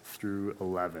 5 through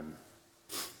 11.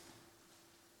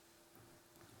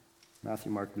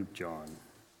 Matthew, Mark, Luke, John.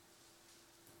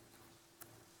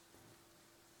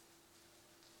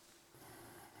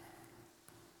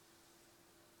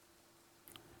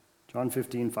 John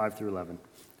 15, 5 through 11.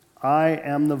 I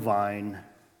am the vine,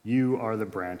 you are the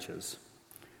branches.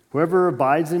 Whoever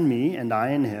abides in me and I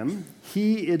in him,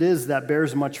 he it is that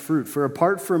bears much fruit. For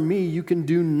apart from me, you can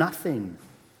do nothing.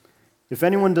 If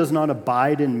anyone does not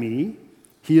abide in me,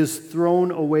 he is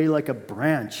thrown away like a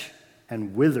branch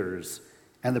and withers,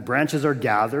 and the branches are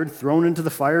gathered, thrown into the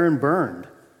fire and burned.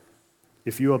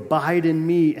 If you abide in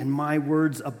me and my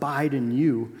words abide in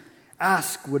you,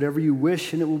 ask whatever you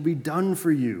wish and it will be done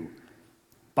for you.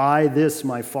 By this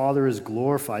my Father is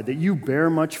glorified, that you bear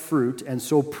much fruit and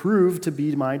so prove to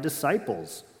be my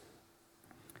disciples.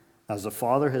 As the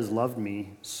Father has loved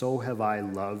me, so have I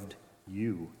loved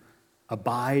you.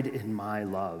 Abide in my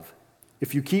love.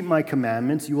 If you keep my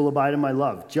commandments, you will abide in my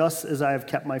love, just as I have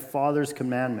kept my Father's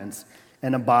commandments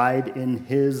and abide in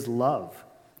his love.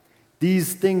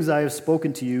 These things I have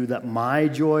spoken to you, that my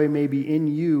joy may be in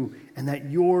you, and that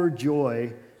your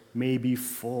joy may be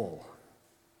full.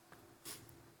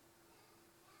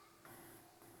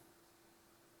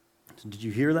 So did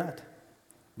you hear that?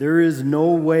 There is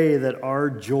no way that our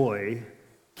joy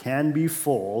can be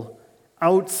full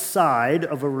outside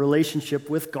of a relationship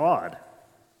with God.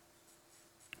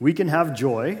 We can have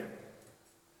joy,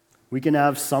 we can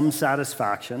have some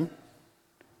satisfaction,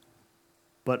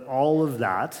 but all of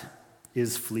that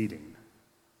is fleeting.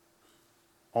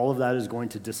 All of that is going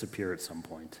to disappear at some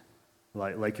point.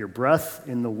 Like your breath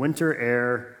in the winter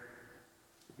air,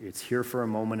 it's here for a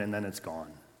moment and then it's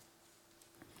gone.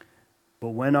 But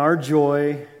when our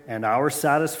joy and our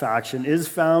satisfaction is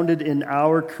founded in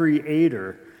our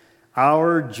Creator,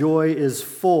 our joy is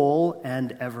full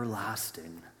and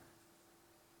everlasting.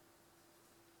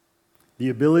 The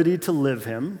ability to live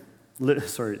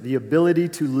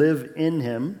in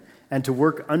Him and to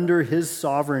work under His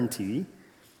sovereignty,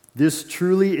 this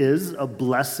truly is a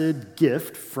blessed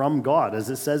gift from God. As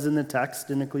it says in the text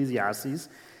in Ecclesiastes,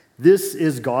 this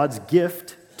is God's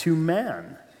gift to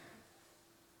man.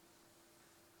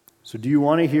 So do you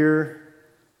want to hear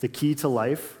the key to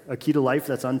life, a key to life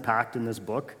that's unpacked in this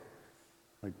book?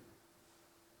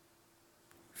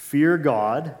 Fear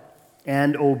God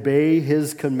and obey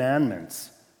His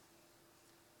commandments.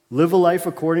 Live a life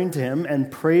according to Him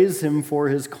and praise Him for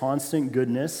His constant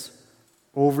goodness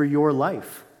over your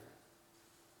life.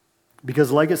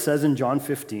 Because like it says in John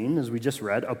 15, as we just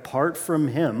read, apart from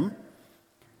Him,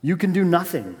 you can do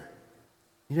nothing.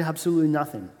 You do absolutely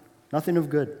nothing. Nothing of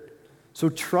good. So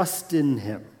trust in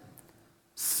Him.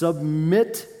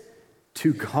 Submit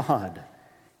to God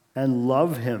and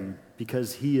love Him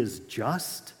because He is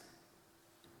just.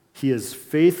 He is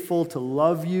faithful to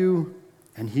love you,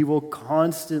 and He will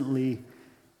constantly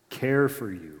care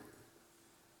for you.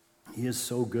 He is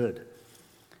so good.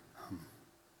 I'm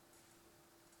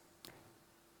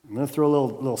going to throw a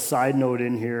little side note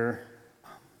in here.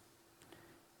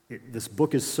 This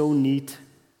book is so neat.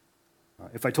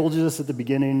 If I told you this at the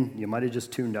beginning, you might have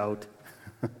just tuned out.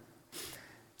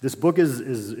 This book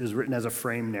is written as a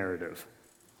frame narrative.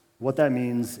 What that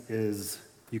means is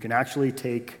you can actually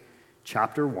take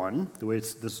chapter 1, the way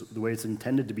it's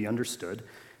intended to be understood,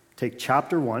 take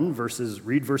chapter 1,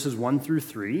 read verses 1 through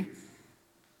 3,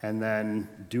 and then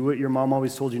do what your mom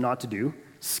always told you not to do,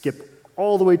 skip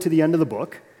all the way to the end of the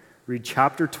book, read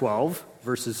chapter 12,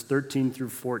 verses 13 through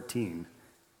 14.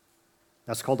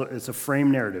 It's a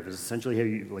frame narrative. It's essentially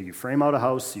how you frame out a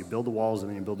house, you build the walls, and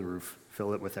then you build the roof,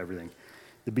 fill it with everything.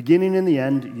 The beginning and the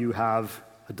end, you have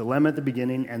a dilemma at the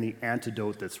beginning and the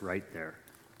antidote that's right there.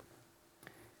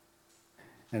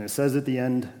 And it says at the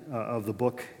end of the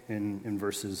book in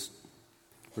verses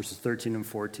 13 and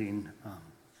 14,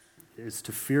 is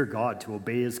to fear God, to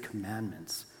obey His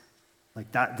commandments. Like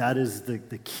that is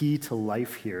the key to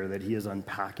life here that He is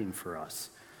unpacking for us.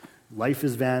 Life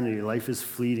is vanity. Life is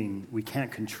fleeting. We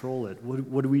can't control it.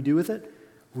 What do we do with it?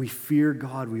 We fear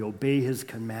God. We obey His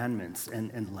commandments,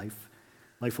 and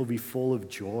life will be full of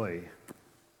joy.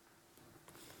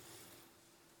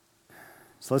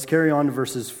 So let's carry on to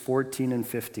verses 14 and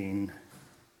 15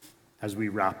 as we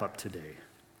wrap up today.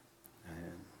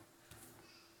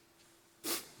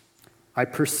 I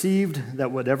perceived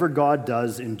that whatever God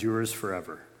does endures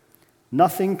forever.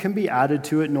 Nothing can be added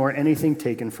to it, nor anything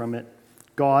taken from it.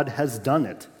 God has done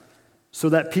it, so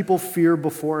that people fear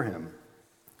before Him.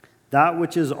 That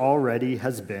which is already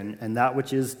has been, and that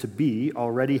which is to be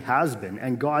already has been,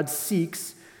 and God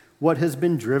seeks what has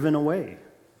been driven away.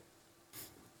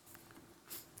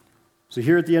 So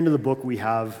here at the end of the book at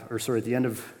the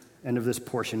end of this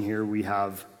portion here, we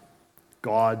have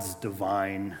God's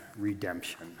divine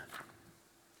redemption.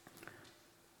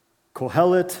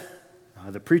 Kohelet,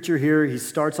 the preacher here, he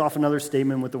starts off another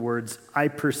statement with the words, I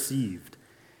perceived.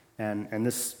 And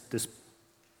this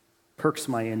perks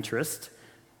my interest.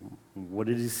 What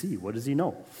did he see? What does he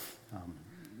know?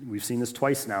 We've seen this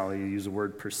twice now. You use the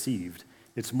word perceived.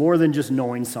 It's more than just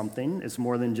knowing something. It's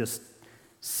more than just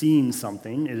seeing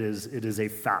something. It is a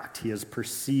fact. He has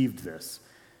perceived this.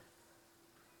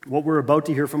 What we're about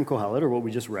to hear from Kohelet, or what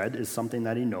we just read, is something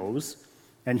that he knows.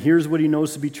 And here's what he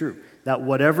knows to be true. That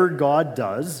whatever God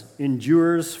does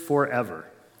endures forever.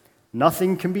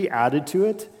 Nothing can be added to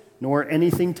it, nor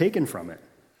anything taken from it.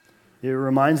 It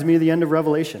reminds me of the end of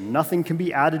Revelation. Nothing can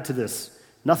be added to this.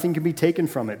 Nothing can be taken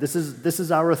from it. This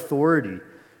is our authority.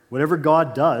 Whatever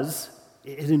God does,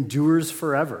 it endures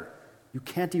forever. You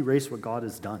can't erase what God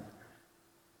has done.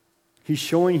 He's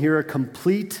showing here a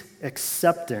complete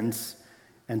acceptance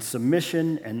and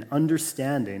submission and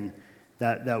understanding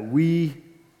that we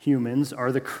humans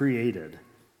are the created.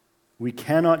 We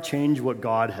cannot change what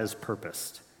God has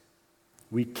purposed.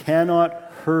 We cannot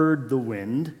herd the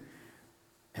wind,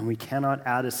 and we cannot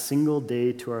add a single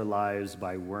day to our lives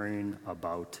by worrying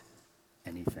about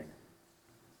anything.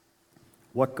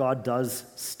 What God does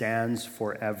stands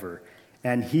forever,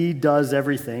 and He does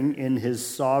everything in His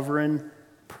sovereign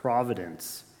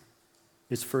providence.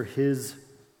 It's for His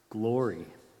glory.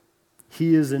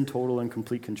 He is in total and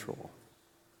complete control.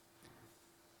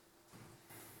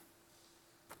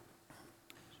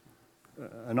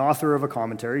 An author of a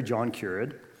commentary, John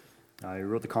Currid, he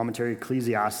wrote the commentary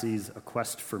Ecclesiastes, A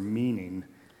Quest for Meaning.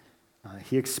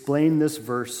 He explained this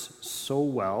verse so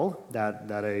well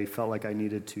that I felt like I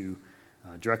needed to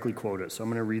directly quote it. So I'm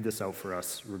going to read this out for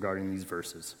us regarding these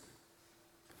verses.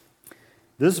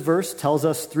 This verse tells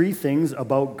us three things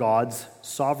about God's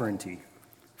sovereignty.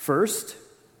 First,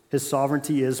 his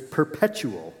sovereignty is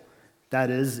perpetual.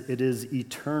 That is, it is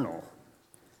eternal.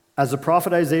 As the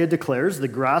prophet Isaiah declares, the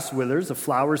grass withers, the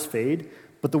flowers fade,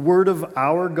 but the word of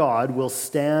our God will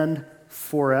stand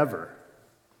forever.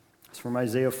 It's from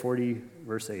Isaiah 40,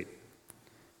 verse 8.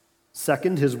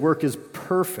 Second, his work is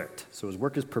perfect. So his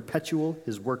work is perpetual,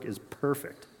 his work is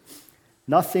perfect.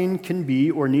 Nothing can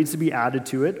be or needs to be added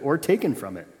to it or taken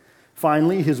from it.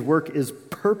 Finally, his work is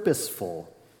purposeful.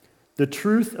 The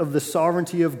truth of the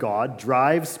sovereignty of God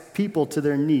drives people to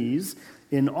their knees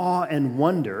in awe and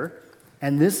wonder,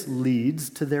 and this leads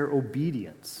to their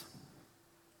obedience.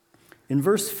 In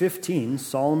verse 15,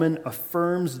 Solomon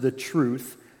affirms the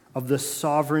truth of the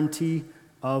sovereignty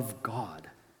of God.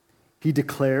 He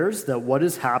declares that what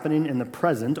is happening in the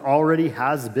present already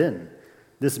has been.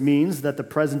 This means that the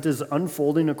present is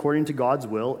unfolding according to God's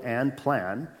will and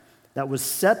plan that was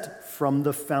set from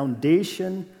the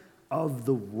foundation of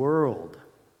the world.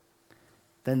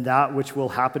 Then that which will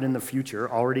happen in the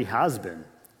future already has been.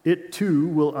 It too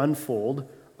will unfold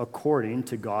according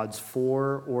to God's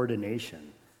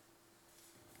foreordination,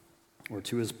 or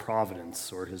to his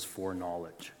providence, or his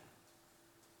foreknowledge.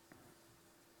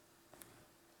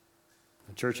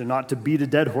 Church, and not to beat a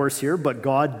dead horse here, but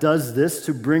God does this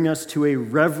to bring us to a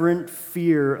reverent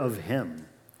fear of him.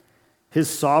 His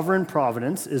sovereign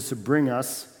providence is to bring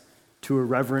us to a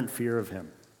reverent fear of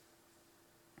him.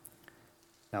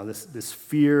 Now, this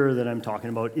fear that I'm talking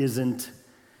about isn't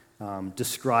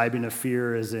describing a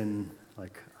fear as in,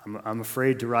 like, I'm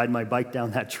afraid to ride my bike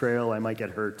down that trail, I might get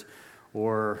hurt,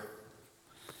 or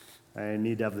I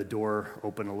need to have the door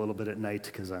open a little bit at night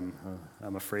because I'm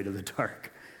afraid of the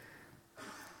dark.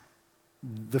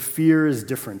 The fear is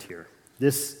different here.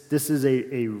 This is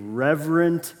a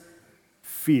reverent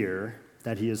fear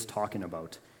that he is talking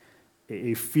about.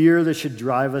 A fear that should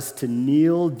drive us to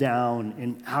kneel down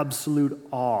in absolute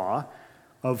awe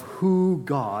of who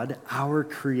God, our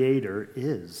Creator,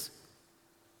 is.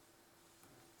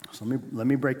 So let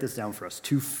me break this down for us.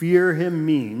 To fear him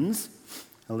means,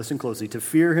 now listen closely, to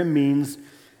fear him means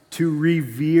to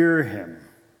revere him,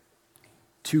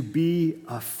 to be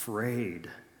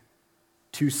afraid,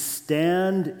 to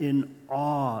stand in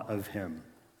awe of him,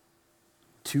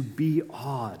 to be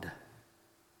awed,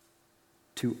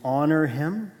 to honor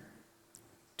him,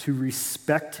 to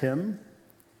respect him,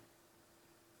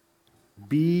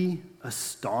 be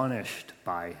astonished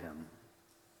by him.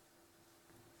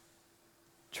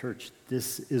 Church,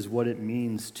 this is what it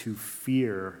means to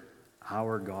fear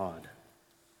our God.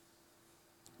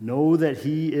 Know that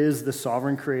he is the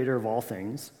sovereign creator of all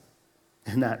things,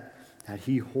 and that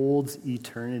he holds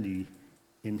eternity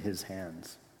in his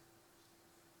hands.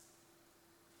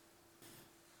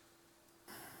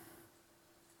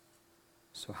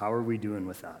 So how are we doing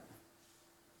with that?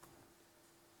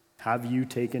 Have you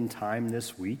taken time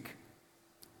this week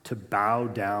to bow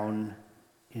down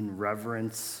in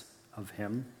reverence of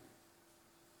him?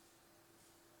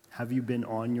 Have you been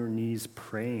on your knees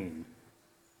praying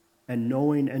and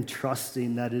knowing and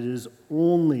trusting that it is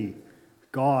only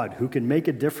God who can make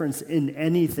a difference in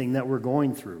anything that we're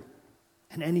going through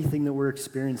and anything that we're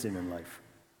experiencing in life?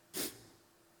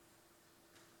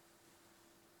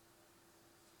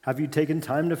 Have you taken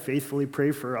time to faithfully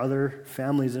pray for other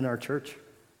families in our church?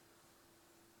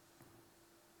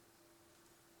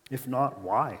 If not,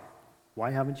 why?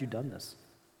 Why haven't you done this?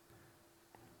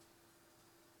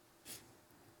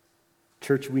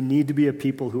 Church, we need to be a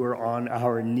people who are on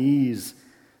our knees,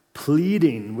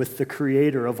 pleading with the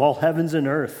Creator of all heavens and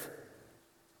earth.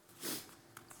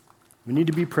 We need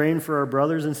to be praying for our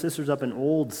brothers and sisters up in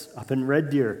Olds, up in Red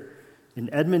Deer,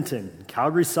 in Edmonton,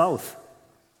 Calgary South.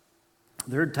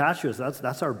 They're attached to us.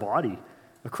 That's our body.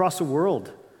 Across the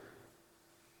world.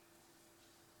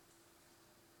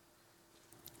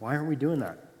 Why aren't we doing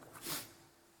that?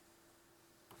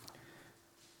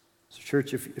 So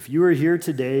church, if you are here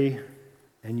today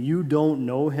and you don't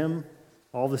know him,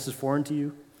 all this is foreign to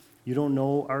you, you don't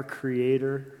know our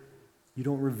Creator, you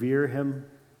don't revere him,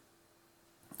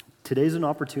 today's an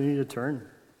opportunity to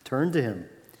turn to him.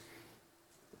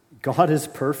 God is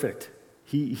perfect.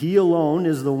 He alone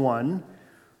is the one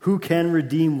who can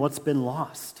redeem what's been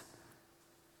lost.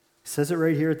 He says it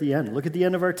right here at the end. Look at the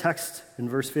end of our text in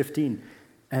verse 15.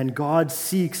 And God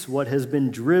seeks what has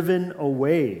been driven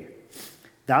away.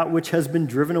 That which has been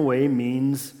driven away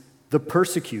means the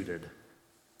persecuted.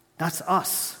 That's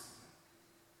us,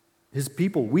 his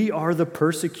people. We are the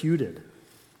persecuted.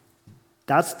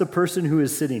 That's the person who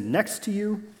is sitting next to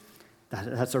you.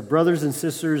 That's our brothers and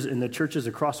sisters in the churches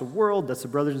across the world. That's the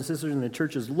brothers and sisters in the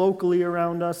churches locally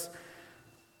around us.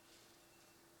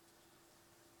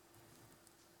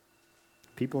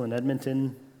 People in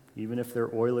Edmonton, even if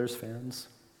they're Oilers fans,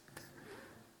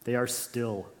 they are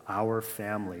still our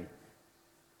family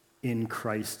in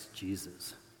Christ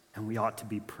Jesus. And we ought to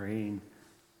be praying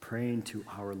to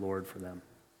our Lord for them.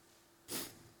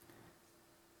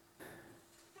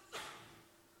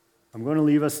 I'm going to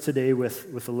leave us today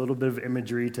with a little bit of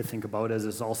imagery to think about as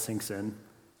this all sinks in.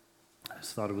 I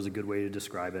just thought it was a good way to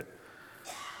describe it.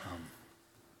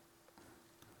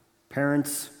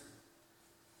 Parents,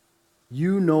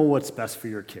 you know what's best for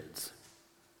your kids.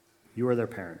 You are their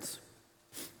parents.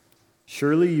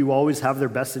 Surely you always have their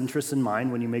best interests in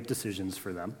mind when you make decisions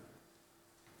for them.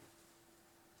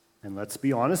 And let's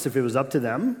be honest, if it was up to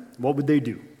them, what would they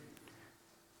do?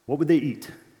 What would they eat?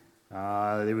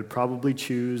 They would probably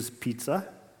choose pizza,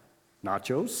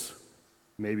 nachos,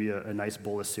 maybe a nice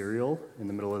bowl of cereal in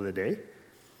the middle of the day.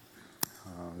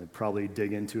 They'd probably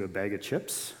dig into a bag of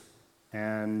chips,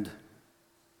 and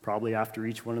probably after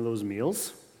each one of those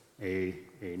meals, a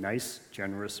nice,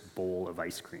 generous bowl of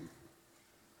ice cream.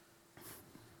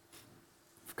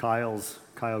 If Kyle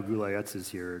Goulayetz is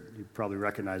here, he probably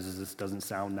recognizes this doesn't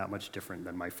sound that much different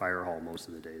than my fire hall most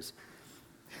of the days.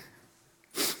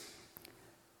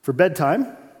 For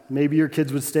bedtime, maybe your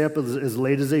kids would stay up as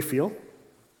late as they feel.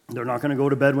 They're not going to go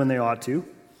to bed when they ought to.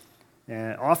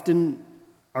 And often,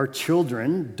 our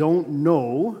children don't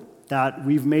know that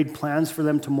we've made plans for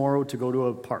them tomorrow to go to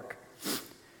a park.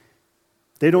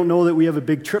 They don't know that we have a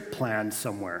big trip planned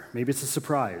somewhere. Maybe it's a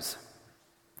surprise.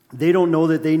 They don't know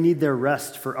that they need their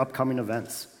rest for upcoming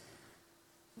events.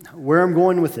 Where I'm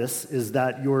going with this is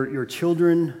that your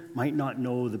children might not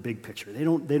know the big picture. They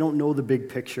don't know the big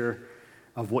picture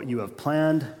of what you have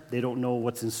planned. They don't know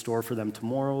what's in store for them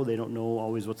tomorrow. They don't know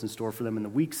always what's in store for them in the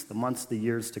weeks, the months, the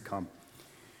years to come.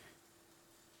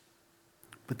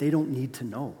 But they don't need to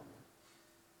know.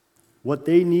 What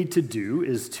they need to do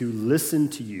is to listen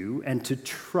to you and to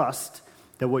trust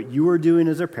that what you are doing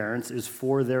as their parents is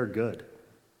for their good.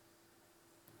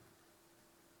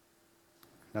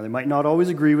 Now, they might not always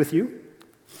agree with you,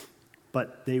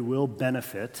 but they will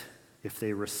benefit if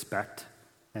they respect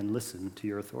and listen to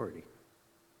your authority.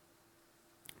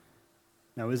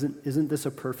 Now, isn't this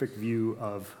a perfect view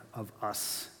of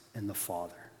us and the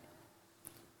Father?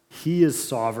 He is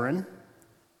sovereign,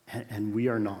 and we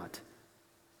are not.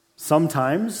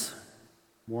 Sometimes,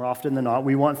 more often than not,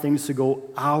 we want things to go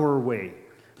our way,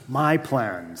 my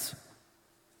plans.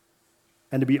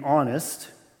 And to be honest,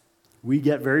 we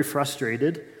get very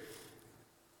frustrated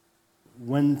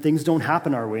when things don't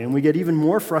happen our way, and we get even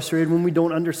more frustrated when we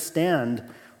don't understand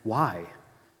why.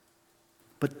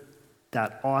 But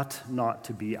that ought not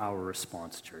to be our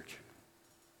response, church.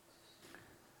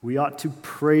 We ought to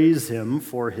praise him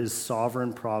for his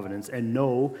sovereign providence and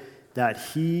know that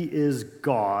he is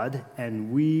God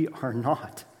and we are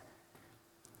not.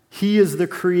 He is the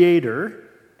creator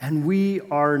and we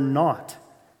are not.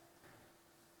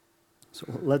 So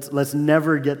let's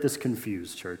never get this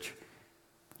confused, church,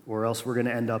 or else we're going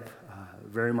to end up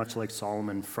very much like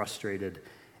Solomon, frustrated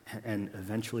and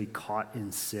eventually caught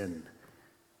in sin.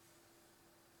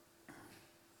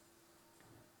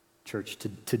 Church,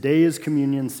 today is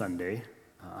Communion Sunday.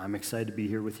 I'm excited to be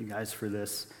here with you guys for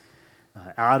this.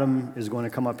 Adam is going to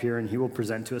come up here and he will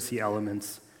present to us the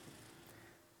elements.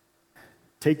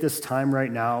 Take this time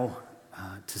right now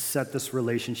to set this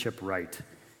relationship right.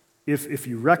 If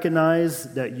you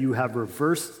recognize that you have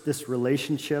reversed this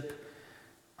relationship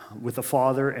with the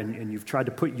Father and you've tried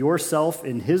to put yourself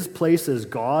in his place as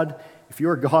God, if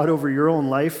you're God over your own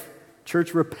life,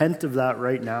 church, repent of that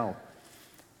right now.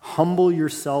 Humble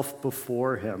yourself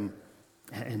before him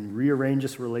and rearrange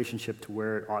this relationship to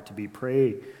where it ought to be.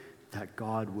 Pray that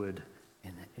God would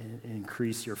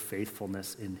increase your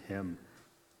faithfulness in him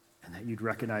and that you'd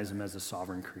recognize him as a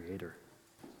sovereign creator.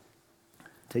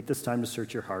 Take this time to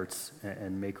search your hearts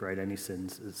and make right any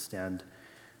sins that stand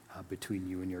between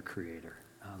you and your creator.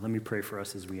 Let me pray for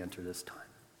us as we enter this time.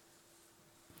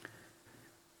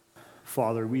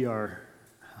 Father, we are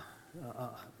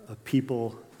a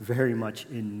people very much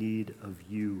in need of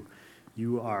you.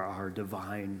 You are our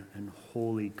divine and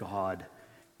holy God.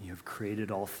 You have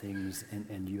created all things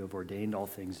and you have ordained all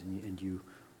things and you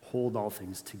hold all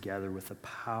things together with the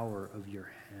power of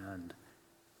your hand.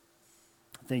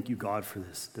 Thank you, God, for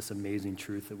this amazing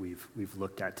truth that we've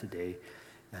looked at today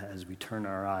as we turn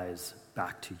our eyes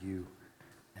back to you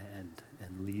and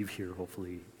leave here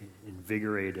hopefully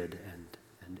invigorated and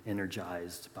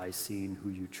energized by seeing who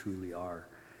you truly are.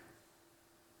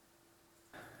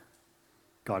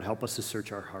 God, help us to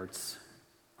search our hearts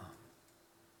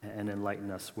and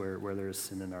enlighten us where there is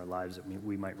sin in our lives, that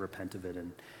we might repent of it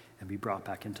and be brought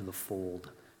back into the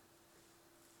fold.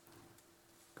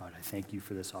 God, I thank you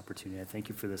for this opportunity. I thank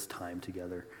you for this time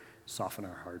together. Soften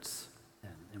our hearts,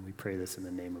 and we pray this in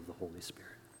the name of the Holy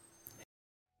Spirit.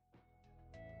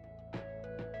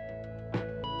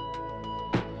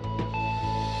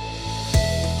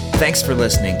 Thanks for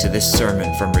listening to this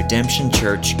sermon from Redemption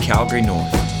Church, Calgary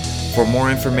North. For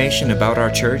more information about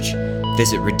our church,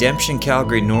 visit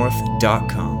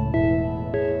redemptioncalgarynorth.com.